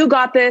if you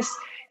got this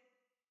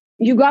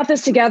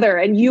together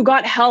and you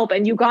got help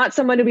and you got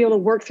someone to be able to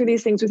work through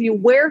these things with you,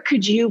 where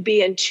could you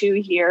be in 2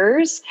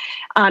 years?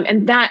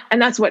 And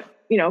that's what,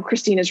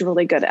 Christine is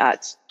really good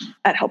at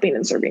helping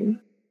and serving.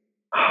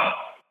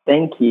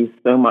 Thank you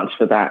so much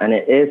for that.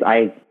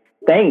 And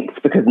thanks,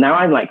 because now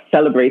I'm like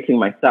celebrating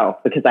myself,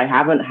 because I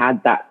haven't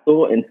had that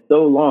thought in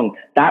so long.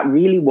 That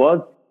really was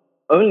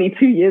only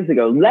 2 years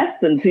ago, less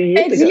than 2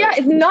 years ago. Yeah,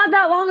 it's not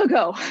that long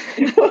ago.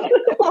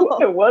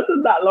 It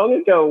wasn't that long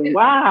ago.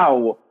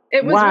 Wow.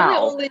 It was really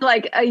only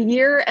like a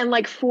year and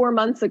like 4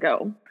 months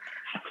ago.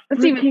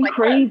 That's even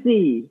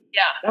crazy.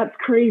 Yeah. That's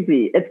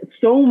crazy. It's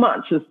so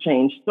much has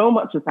changed. So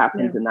much has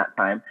happened in that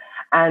time.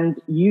 And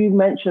you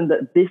mentioned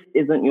that this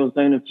isn't your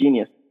zone of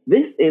genius.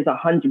 This is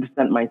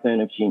 100% my zone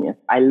of genius.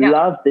 I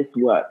love this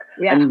work.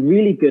 Yeah. I'm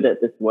really good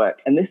at this work.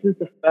 And this is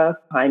the first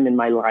time in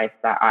my life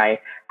that I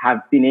have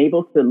been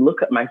able to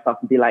look at myself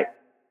and be like,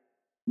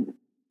 you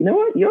know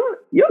what?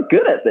 You're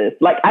good at this.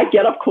 Like I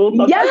get off calls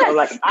sometimes. Yes. I'm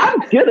like, I'm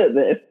good at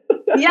this.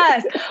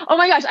 Yes. Oh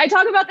my gosh. I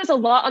talk about this a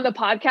lot on the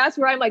podcast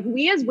where I'm like,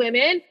 we as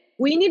women,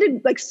 we need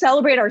to like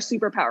celebrate our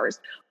superpowers.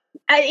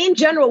 And in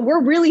general,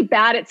 we're really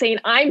bad at saying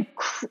I'm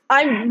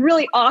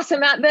really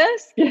awesome at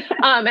this.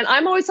 And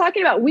I'm always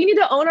talking about, we need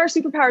to own our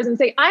superpowers and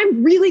say,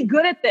 I'm really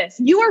good at this.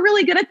 You are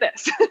really good at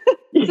this.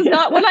 This is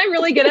not what I'm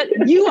really good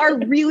at. You are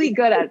really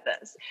good at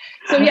this.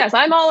 So yes,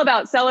 I'm all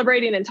about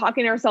celebrating and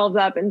talking ourselves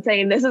up and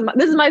saying, this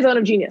is my zone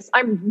of genius.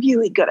 I'm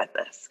really good at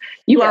this.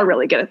 You are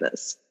really good at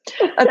this.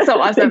 That's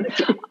so awesome.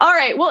 All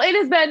right. Well, it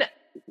has been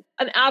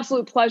an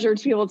absolute pleasure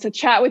to be able to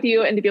chat with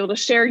you and to be able to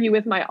share you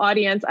with my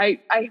audience. I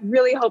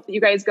really hope that you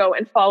guys go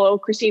and follow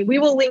Christine. We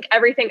will link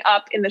everything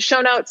up in the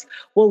show notes.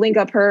 We'll link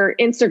up her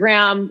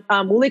Instagram.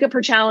 We'll link up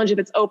her challenge if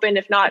it's open.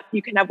 If not,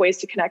 you can have ways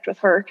to connect with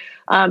her.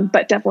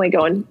 But definitely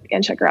go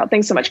and check her out.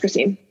 Thanks so much,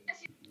 Christine.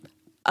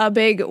 A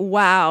big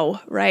wow,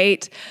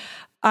 right?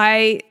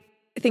 I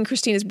think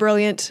Christine is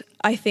brilliant.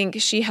 I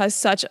think she has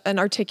such an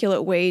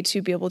articulate way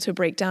to be able to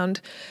break down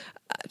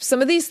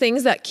some of these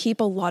things that keep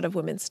a lot of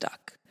women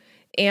stuck.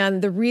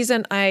 And the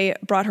reason I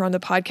brought her on the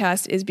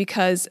podcast is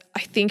because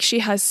I think she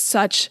has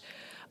such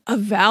a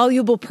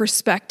valuable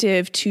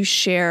perspective to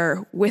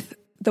share with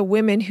the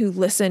women who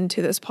listen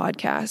to this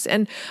podcast.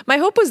 And my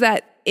hope was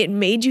that it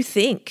made you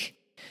think.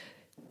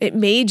 It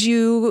made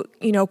you,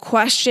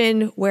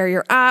 question where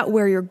you're at,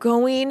 where you're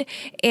going,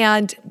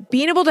 and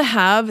being able to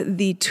have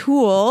the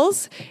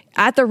tools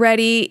at the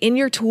ready in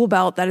your tool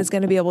belt that is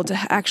going to be able to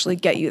actually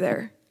get you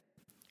there.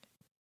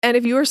 And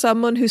if you are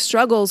someone who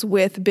struggles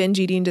with binge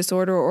eating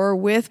disorder or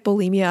with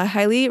bulimia, I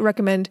highly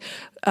recommend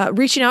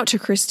reaching out to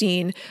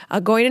Christine,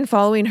 going and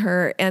following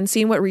her and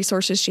seeing what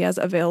resources she has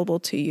available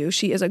to you.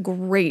 She is a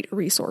great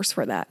resource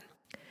for that.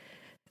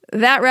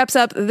 That wraps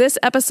up this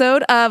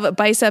episode of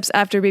Biceps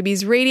After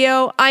Babies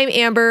Radio. I'm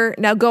Amber.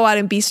 Now go out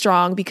and be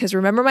strong, because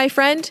remember, my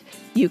friend,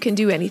 you can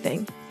do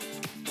anything.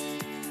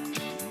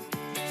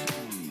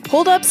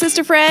 Hold up,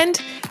 sister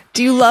friend.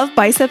 Do you love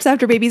Biceps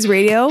After Babies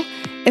Radio?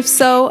 If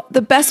so,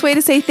 the best way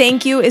to say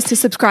thank you is to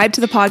subscribe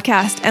to the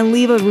podcast and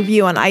leave a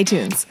review on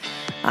iTunes.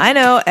 I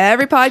know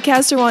every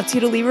podcaster wants you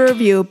to leave a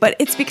review, but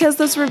it's because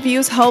those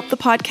reviews help the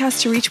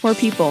podcast to reach more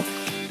people.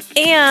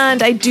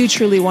 And I do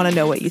truly want to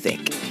know what you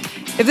think.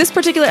 If this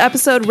particular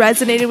episode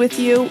resonated with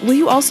you, will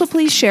you also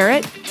please share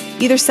it?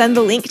 Either send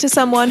the link to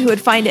someone who would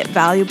find it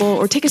valuable,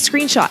 or take a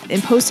screenshot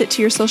and post it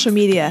to your social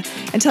media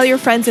and tell your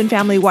friends and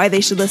family why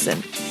they should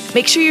listen.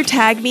 Make sure you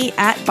tag me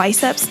at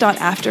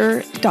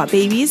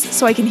biceps.after.babies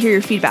so I can hear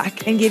your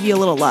feedback and give you a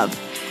little love.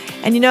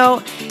 And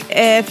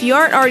if you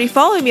aren't already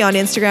following me on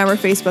Instagram or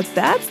Facebook,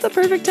 that's the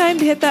perfect time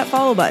to hit that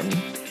follow button.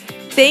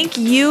 Thank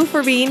you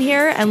for being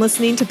here and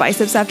listening to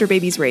Biceps After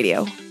Babies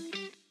Radio.